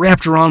 it's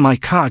wrapped around my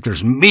cock.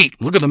 There's meat.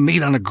 Look at the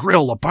meat on a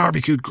grill, a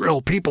barbecued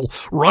grill, people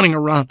running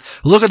around.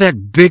 Look at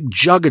that big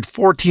jugged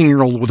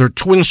 14-year-old with her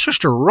twin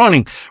sister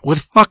running with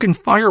fucking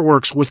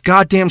fireworks with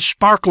goddamn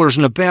sparklers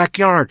in the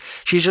backyard.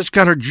 She's just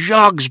got her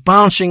jugs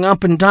bouncing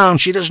up and down.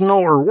 She doesn't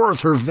know her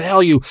worth, her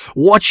value,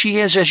 what she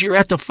is as you're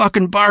at the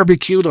fucking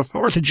barbecue the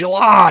 4th of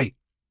July.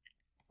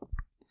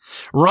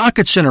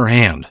 Rockets in her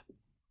hand.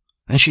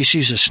 And she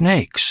sees the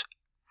snakes.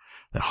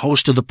 The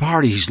host of the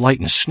party, he's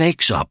lighting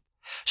snakes up.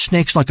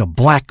 Snakes like a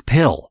black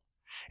pill.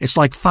 It's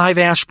like 5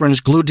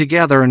 aspirins glued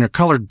together and they're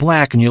colored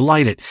black and you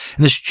light it.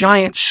 And this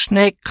giant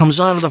snake comes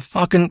out of the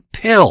fucking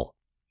pill.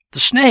 The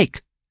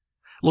snake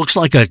looks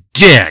like a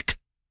dick.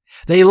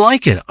 They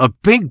like it. A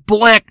big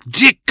black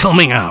dick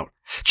coming out.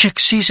 Chick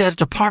sees that at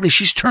the party.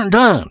 She's turned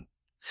on.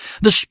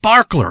 The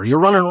sparkler. You're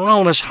running around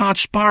with this hot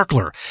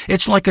sparkler.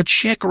 It's like a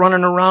chick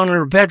running around in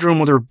her bedroom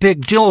with her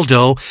big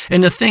dildo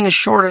and the thing is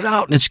shorted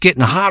out and it's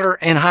getting hotter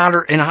and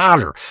hotter and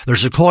hotter.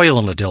 There's a coil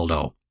in the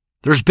dildo.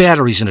 There's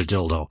batteries in a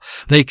dildo.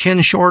 They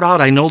can short out.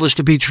 I know this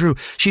to be true.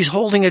 She's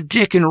holding a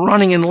dick and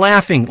running and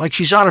laughing like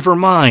she's out of her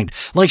mind.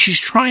 Like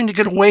she's trying to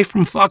get away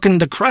from fucking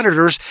the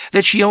creditors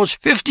that she owes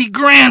 50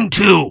 grand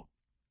to.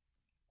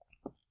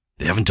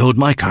 They haven't towed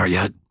my car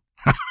yet.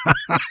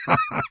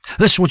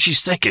 This is what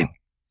she's thinking.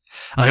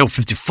 I owe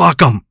 50.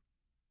 Fuck 'em.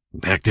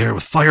 Back there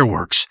with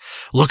fireworks.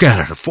 Look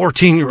at her. A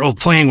 14-year-old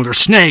playing with her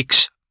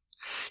snakes.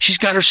 She's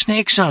got her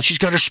snakes out. She's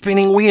got her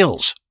spinning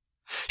wheels.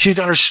 She's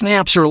got her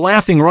snaps, her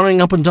laughing,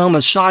 running up and down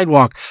the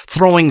sidewalk,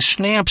 throwing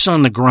snaps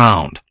on the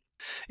ground.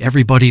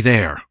 Everybody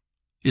there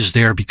is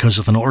there because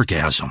of an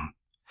orgasm.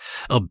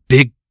 A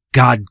big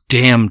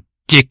goddamn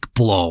dick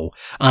blow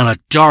on a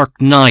dark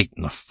night,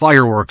 and the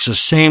fireworks, the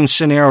same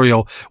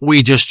scenario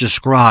we just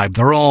described.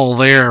 They're all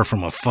there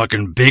from a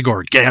fucking big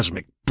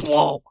orgasmic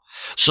blow.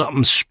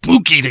 Something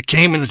spooky that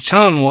came into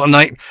town one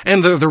night,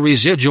 and they're the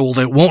residual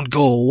that won't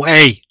go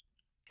away.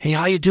 Hey,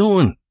 how you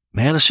doing,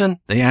 Madison?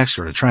 They ask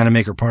her. They're trying to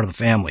make her part of the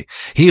family.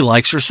 He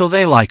likes her, so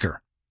they like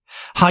her.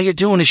 How you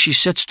doing? As she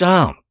sits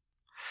down.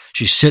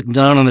 She's sitting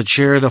down on the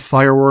chair, the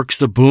fireworks,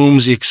 the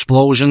booms, the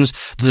explosions,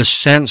 the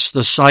scents,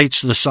 the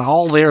sights,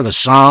 all there, the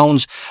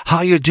sounds.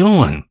 How you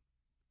doing?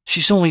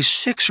 She's only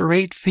 6 or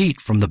 8 feet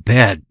from the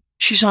bed.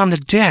 She's on the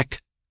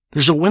deck.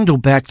 There's a window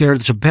back there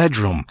that's a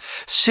bedroom.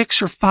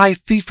 6 or 5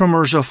 feet from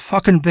her is a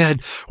fucking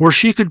bed where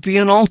she could be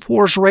in all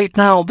fours right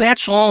now.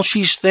 That's all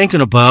she's thinking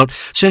about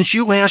since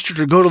you asked her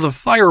to go to the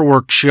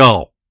fireworks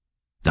show.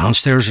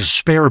 Downstairs is a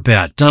spare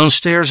bed.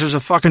 Downstairs is a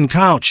fucking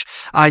couch.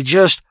 I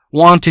just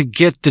want to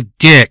get the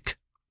dick.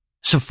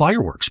 It's the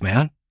fireworks,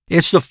 man.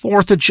 It's the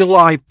 4th of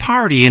July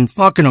party in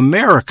fucking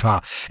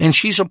America, and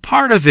she's a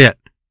part of it.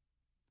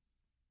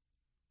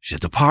 She's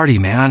at the party,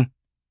 man.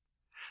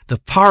 The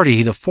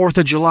party, the 4th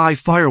of July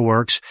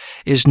fireworks,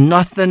 is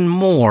nothing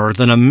more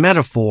than a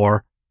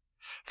metaphor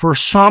for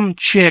some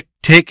chick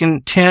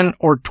taking 10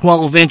 or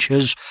 12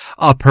 inches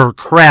up her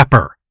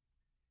crapper.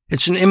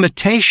 It's an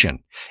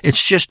imitation.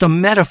 It's just a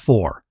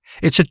metaphor.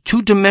 It's a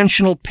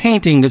 2-dimensional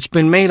painting that's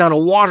been made out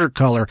of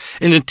watercolor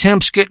and the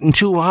temp's getting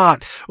too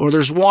hot, or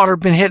there's water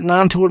been hitting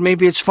onto it,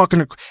 maybe it's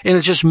fucking, and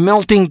it's just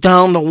melting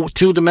down the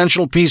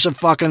 2-dimensional piece of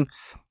fucking,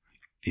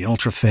 the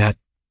ultra-fat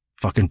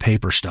fucking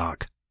paper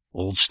stock.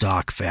 Old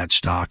stock, fat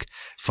stock,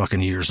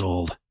 fucking years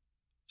old.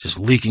 Just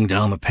leaking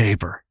down the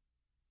paper.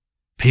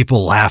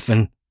 People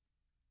laughing.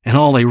 And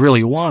all they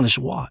really want is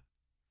what?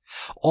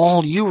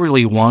 All you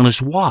really want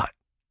is what?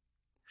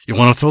 You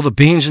want to throw the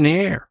beans in the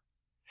air.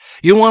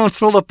 You want to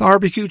throw the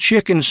barbecue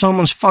chicken in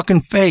someone's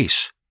fucking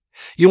face.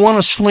 You want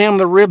to slam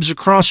the ribs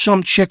across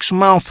some chick's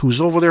mouth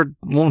who's over there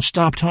won't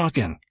stop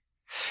talking.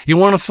 You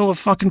want to throw a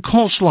fucking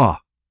coleslaw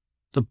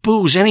the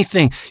booze,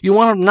 anything. You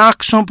want to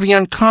knock somebody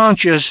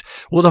unconscious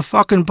with a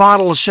fucking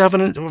bottle of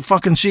 7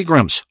 fucking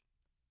Seagrams.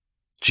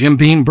 Jim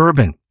Beam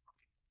bourbon.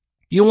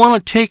 You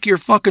want to take your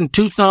fucking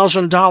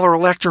 $2,000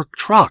 electric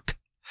truck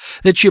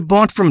that you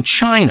bought from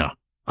China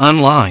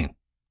online.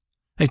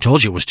 They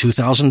told you it was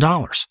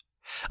 $2,000.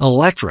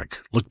 Electric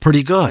looked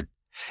pretty good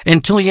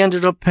until you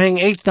ended up paying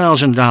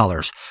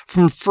 $8,000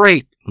 from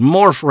freight,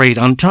 more freight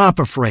on top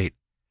of freight,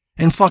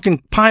 and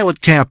fucking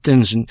pilot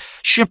captains and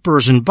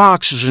shippers and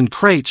boxes and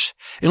crates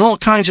and all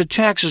kinds of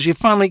taxes. You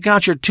finally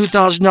got your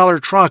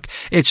 $2,000 truck.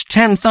 It's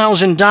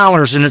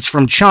 $10,000 and it's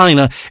from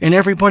China, and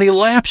everybody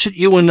laughs at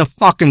you in the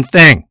fucking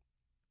thing.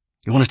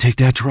 You want to take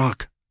that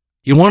truck?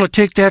 You want to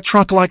take that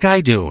truck like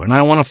I do, and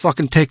I want to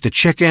fucking take the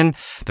chicken,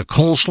 the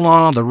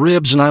coleslaw, the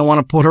ribs, and I want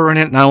to put her in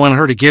it, and I want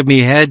her to give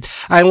me head.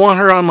 I want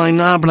her on my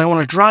knob, and I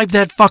want to drive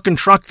that fucking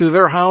truck through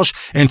their house,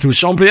 and through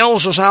somebody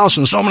else's house,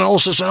 and someone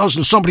else's house,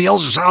 and somebody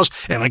else's house,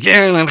 and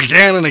again, and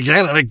again, and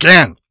again, and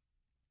again.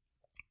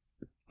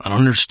 I don't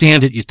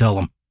understand it, you tell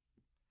them.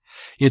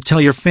 You tell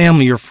your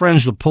family, your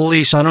friends, the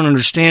police, I don't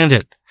understand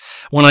it.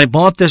 When I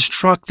bought this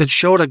truck that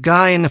showed a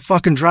guy in the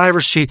fucking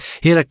driver's seat,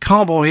 he had a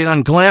cowboy hat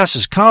on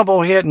glasses,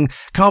 cowboy hat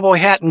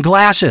and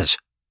glasses.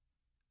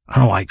 I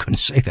don't know why I couldn't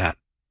say that.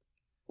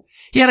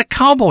 He had a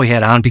cowboy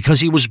hat on because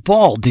he was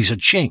bald. He's a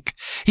chink.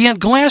 He had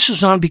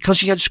glasses on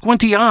because he had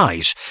squinty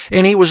eyes.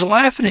 And he was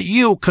laughing at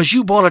you because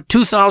you bought a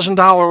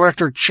 $2,000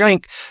 electric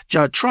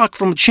truck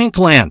from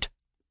Chinkland.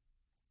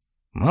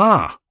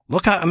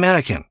 Look how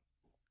American.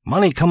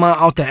 Money come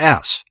out the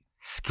ass.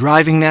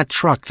 Driving that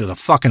truck to the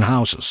fucking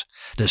houses.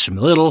 This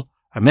little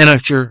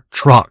miniature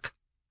truck.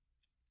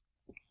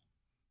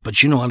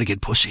 But you know how to get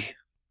pussy.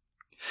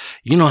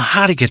 You know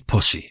how to get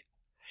pussy.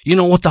 You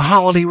know what the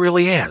holiday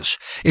really is.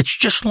 It's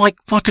just like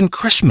fucking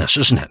Christmas,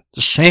 isn't it?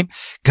 The same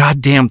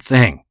goddamn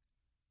thing.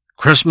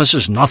 Christmas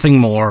is nothing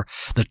more.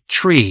 The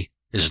tree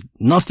is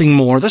nothing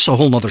more. This is a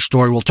whole nother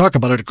story. We'll talk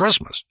about it at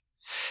Christmas.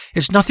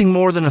 It's nothing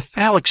more than a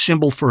phallic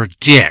symbol for a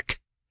dick.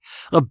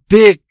 A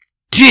big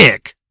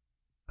dick.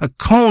 A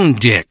cone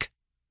dick.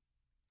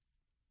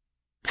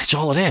 That's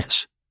all it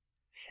is.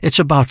 It's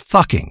about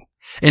fucking.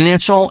 And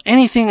that's all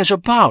anything is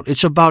about.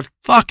 It's about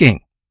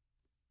fucking.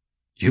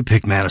 You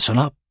pick Madison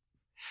up.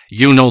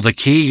 You know the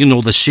key. You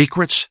know the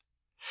secrets.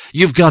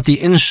 You've got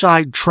the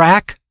inside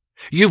track.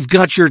 You've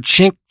got your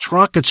chink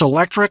truck. It's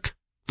electric.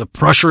 The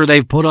pressure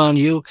they've put on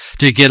you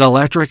to get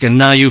electric, and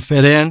now you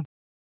fit in.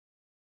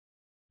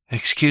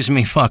 Excuse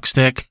me,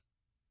 fuckstick.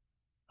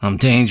 I'm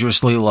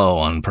dangerously low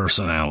on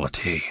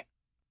personality.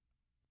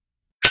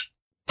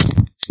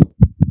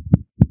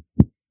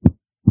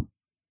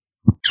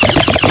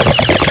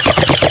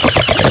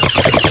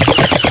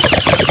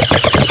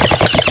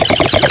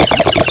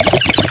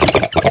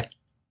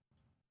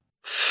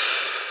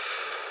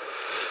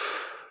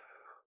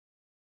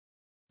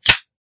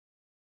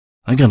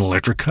 I got an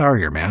electric car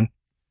here, man.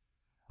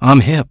 I'm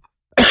hip.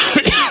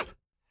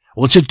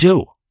 What's it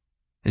do?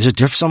 Is it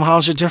different? Somehow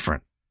is it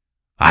different?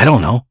 I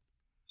don't know.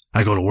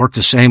 I go to work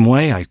the same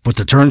way. I put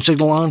the turn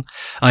signal on.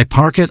 I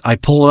park it. I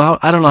pull it out.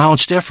 I don't know how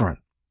it's different.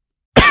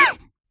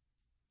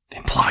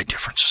 Implied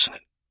difference, isn't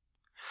it?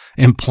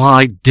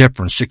 Implied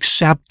difference.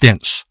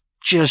 Acceptance.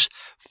 Just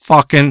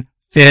fucking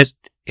fit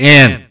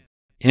in.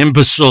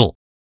 Imbecile.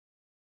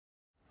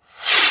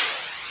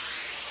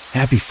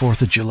 Happy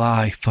 4th of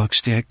July,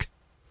 fuckstick.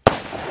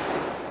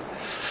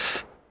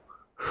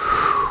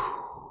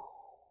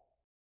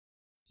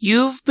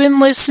 You've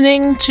been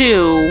listening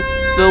to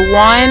the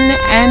one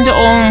and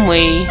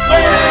only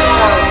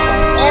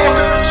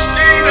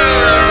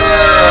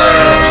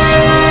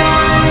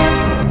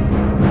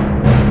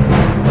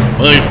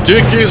My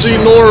dick is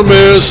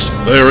enormous.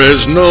 There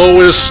is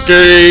no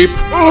escape.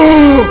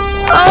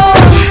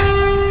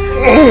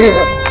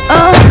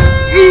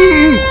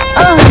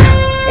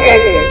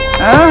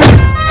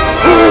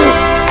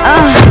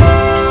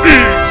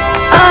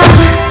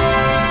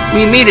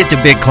 We meet at the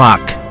big clock.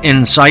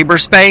 In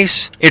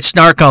cyberspace, it's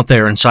dark out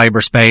there in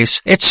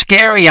cyberspace. It's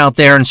scary out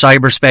there in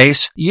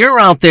cyberspace. You're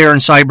out there in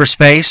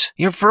cyberspace.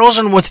 You're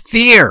frozen with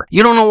fear.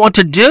 You don't know what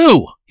to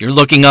do. You're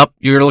looking up,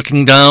 you're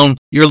looking down,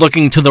 you're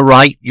looking to the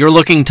right, you're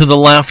looking to the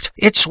left.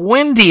 It's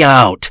windy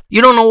out.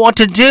 You don't know what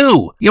to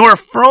do. You're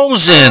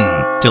frozen.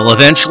 Till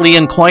eventually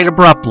and quite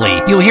abruptly,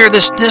 you hear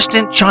this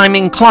distant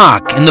chiming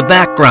clock in the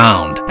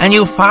background, and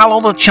you follow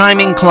the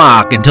chiming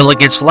clock until it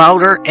gets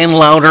louder and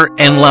louder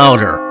and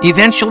louder,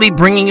 eventually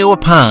bringing you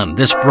upon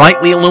this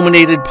brightly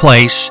illuminated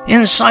place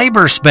in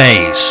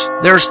cyberspace.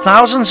 There's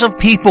thousands of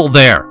people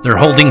there. They're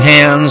holding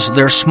hands,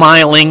 they're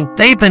smiling.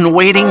 They've been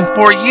waiting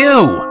for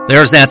you.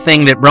 There's that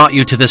thing that brought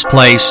you to this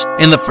place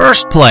in the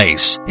first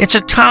place. It's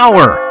a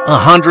tower.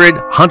 100,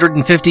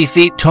 150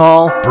 feet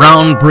tall,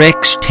 brown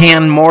bricks,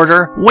 tan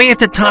mortar. Way at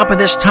the top of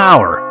this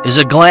tower is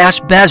a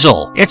glass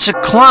bezel. It's a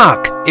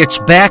clock. It's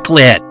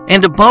backlit.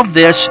 And above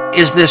this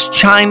is this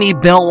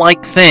chimey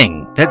bell-like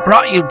thing. that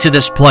brought you to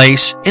this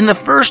place in the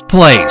first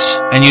place.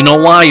 And you know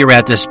why you're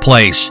at this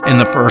place in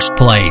the first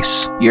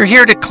place. You're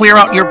here to clear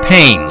out your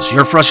pains,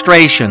 your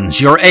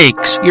frustrations, your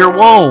aches, your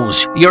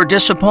woes, your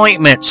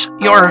disappointments,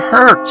 your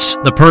hurts.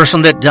 The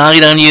person that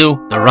died on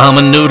you, the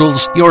ramen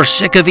noodles you're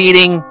sick of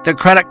eating, the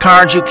credit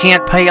cards you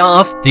can't pay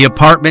off, the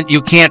apartment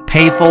you can't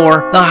pay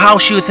for, the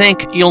house you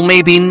think you'll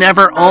maybe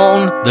never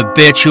own, the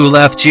bitch who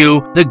left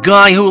you, the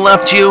guy who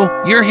left you.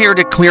 You're here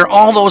to clear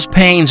all those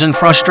pains and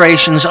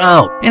frustrations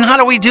out. And how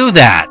do we do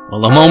that?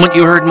 Well, the moment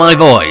you heard my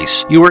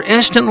voice, you were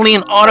instantly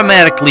and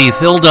automatically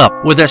filled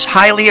up with this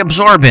highly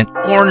absorbent,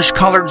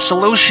 orange-colored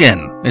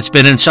solution. It's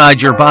been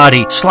inside your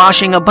body,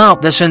 sloshing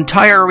about this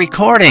entire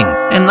recording.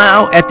 And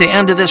now, at the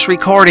end of this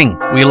recording,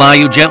 we lie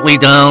you gently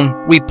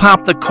down, we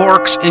pop the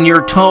corks in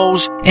your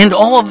toes, and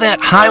all of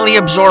that highly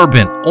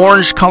absorbent,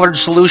 orange-colored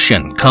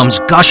solution comes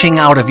gushing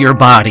out of your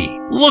body.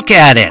 Look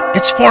at it.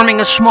 It's forming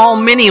a small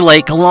mini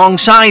lake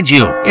alongside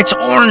you. It's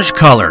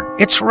orange-colored.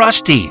 It's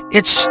rusty.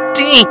 It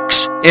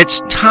stinks.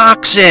 It's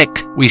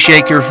toxic. We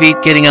shake your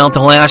feet, getting out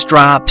the last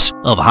drops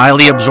of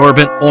highly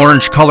absorbent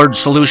orange-colored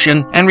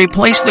solution, and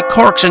replace the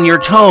corks in your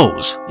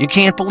toes. You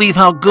can't believe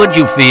how good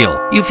you feel.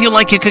 You feel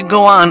like you could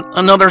go on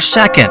another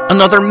second,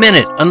 another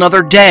minute,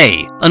 another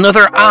day,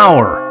 another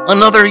hour,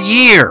 another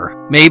year,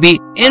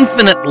 maybe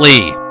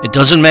infinitely. It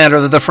doesn't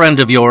matter that a friend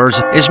of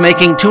yours is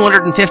making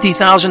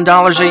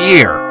 $250,000 a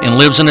year and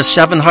lives in a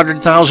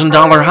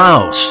 $700,000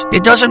 house.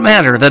 It doesn't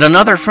matter that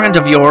another friend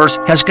of yours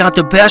has got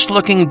the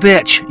best-looking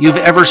bitch you've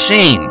ever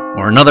seen,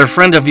 or another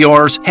friend of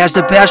yours has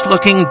the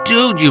best-looking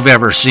dude you've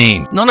ever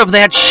seen. None of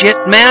that shit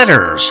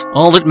matters.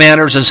 All that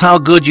matters is how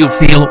good you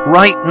feel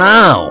right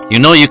now. You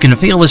know you can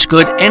feel this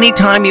good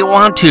anytime you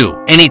want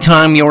to.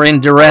 Anytime you're in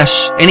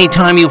duress,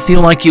 anytime you feel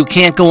like you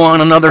can't go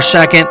on another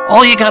second,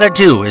 all you gotta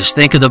do is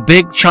think of the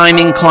big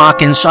chiming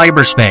clock in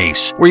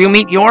cyberspace, where you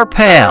meet your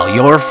pal,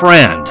 your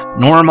friend,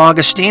 Norm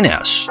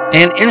Augustinus,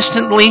 and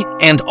instantly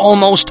and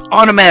almost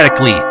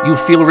automatically you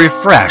feel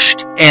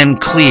refreshed and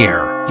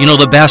clear. You know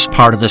the best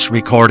part of this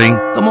recording,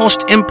 the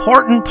most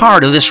important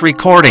part of this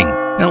recording,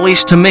 at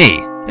least to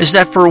me, is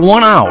that for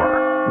 1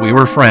 hour we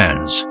were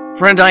friends.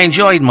 Friend, I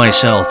enjoyed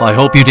myself. I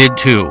hope you did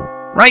too.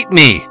 Write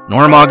me,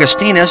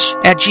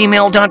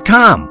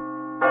 normaugustinus@gmail.com.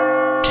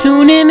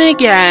 Tune in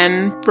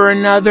again for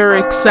another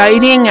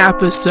exciting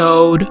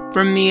episode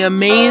from the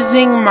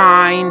amazing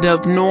mind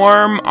of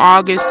Norm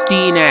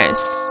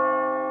Augustinus.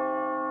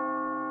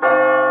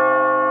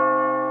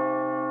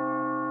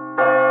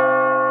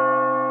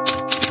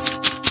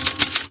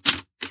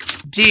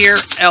 Dear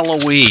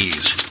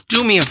Eloise,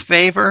 do me a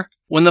favor.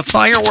 When the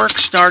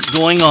fireworks start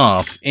going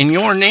off in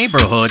your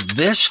neighborhood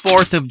this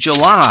 4th of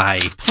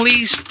July,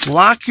 please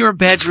lock your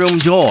bedroom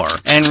door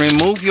and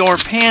remove your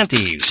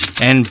panties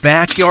and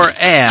back your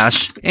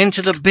ass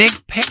into the big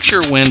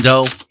picture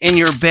window in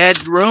your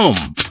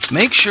bedroom.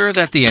 Make sure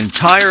that the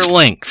entire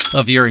length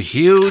of your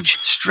huge,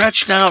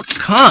 stretched-out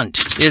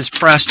cunt is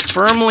pressed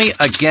firmly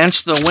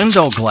against the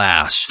window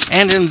glass,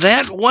 and in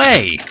that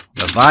way,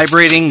 the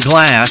vibrating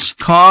glass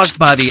caused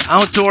by the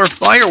outdoor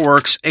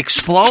fireworks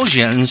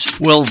explosions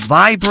will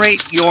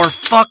vibrate your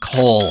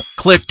fuckhole,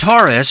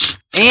 clitoris,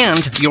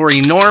 and your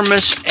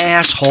enormous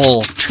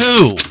asshole,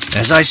 too.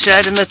 As I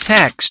said in the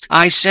text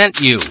I sent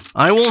you,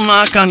 I will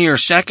knock on your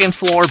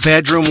second-floor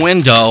bedroom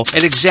window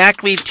at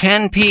exactly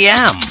 10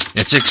 p.m.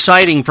 It's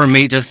exciting for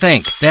me to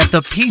think that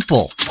the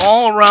people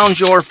all around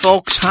your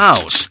folks'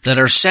 house that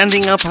are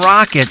sending up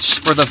rockets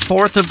for the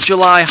 4th of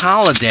July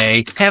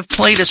holiday have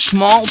played a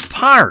small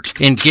part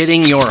in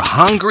getting your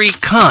hungry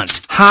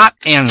cunt hot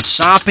and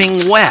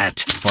sopping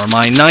wet for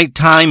my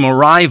nighttime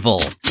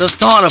arrival. The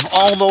thought of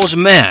all those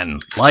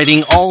men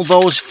lighting all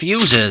those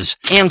fuses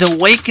and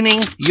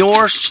awakening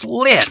your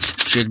slit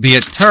should be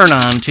a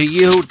turn-on to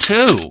you,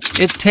 too.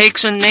 It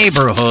takes a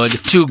neighborhood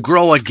to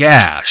grow a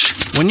gash.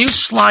 When you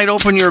slide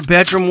open your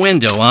bedroom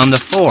window on the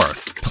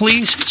 4th,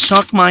 please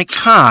suck my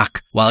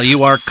cock while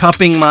you are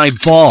cupping my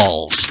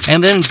balls,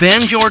 and then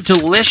bend your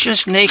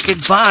delicious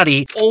naked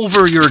body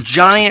over your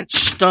giant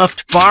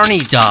stuffed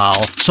Barney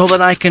doll so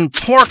that I can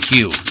pork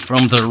you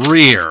from the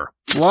rear.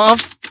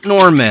 Love,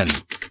 Norman.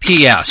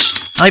 P.S.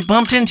 I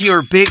bumped into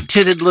your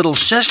big-titted little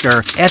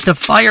sister at the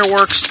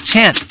fireworks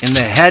tent in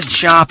the head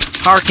shop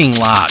parking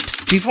lot.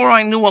 Before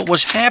I knew what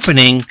was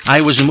happening,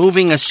 I was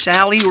moving a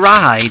Sally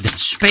Ride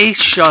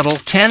space shuttle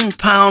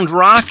 10-pound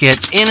rocket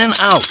in and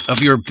out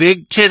of your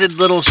big-titted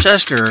little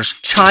sister's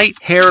tight,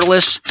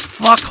 hairless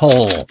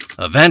fuckhole.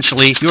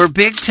 Eventually, your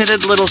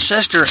big-titted little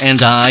sister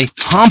and I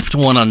humped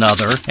one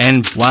another,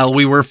 and while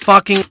we were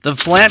fucking, the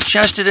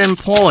flat-chested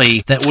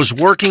employee that was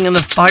working in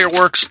the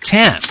fireworks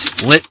tent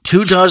lit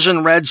 24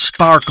 red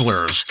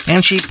sparklers,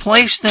 and she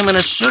placed them in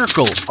a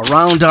circle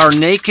around our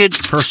naked,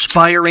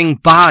 perspiring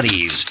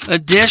bodies.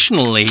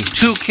 Additionally,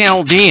 2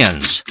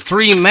 Chaldeans,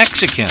 3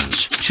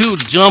 Mexicans, 2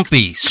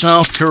 dumpy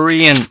South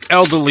Korean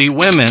elderly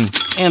women,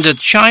 and a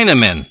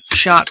Chinaman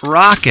shot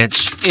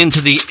rockets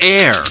into the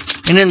air.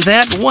 And in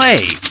that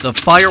way, the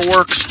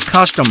fireworks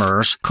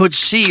customers could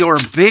see your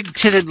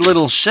big-titted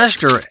little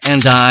sister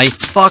and I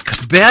fuck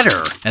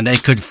better, and they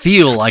could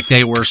feel like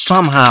they were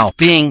somehow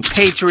being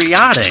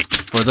patriotic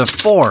for the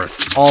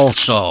 4th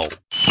also.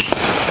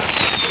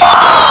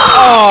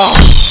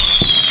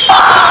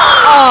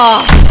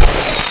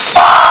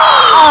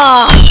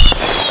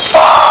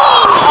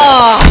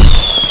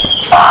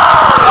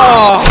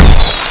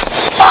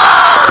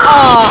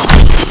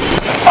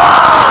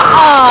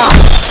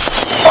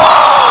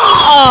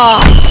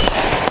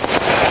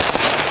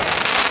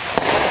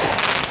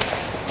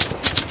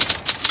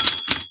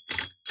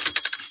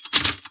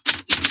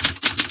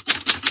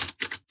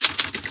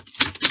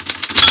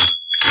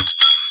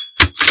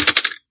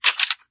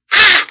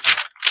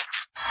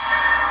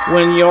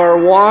 When you're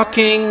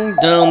walking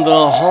down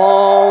the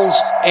halls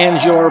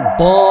and your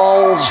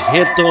balls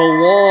hit the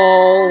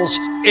walls,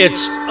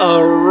 it's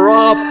a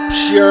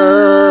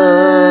rupture.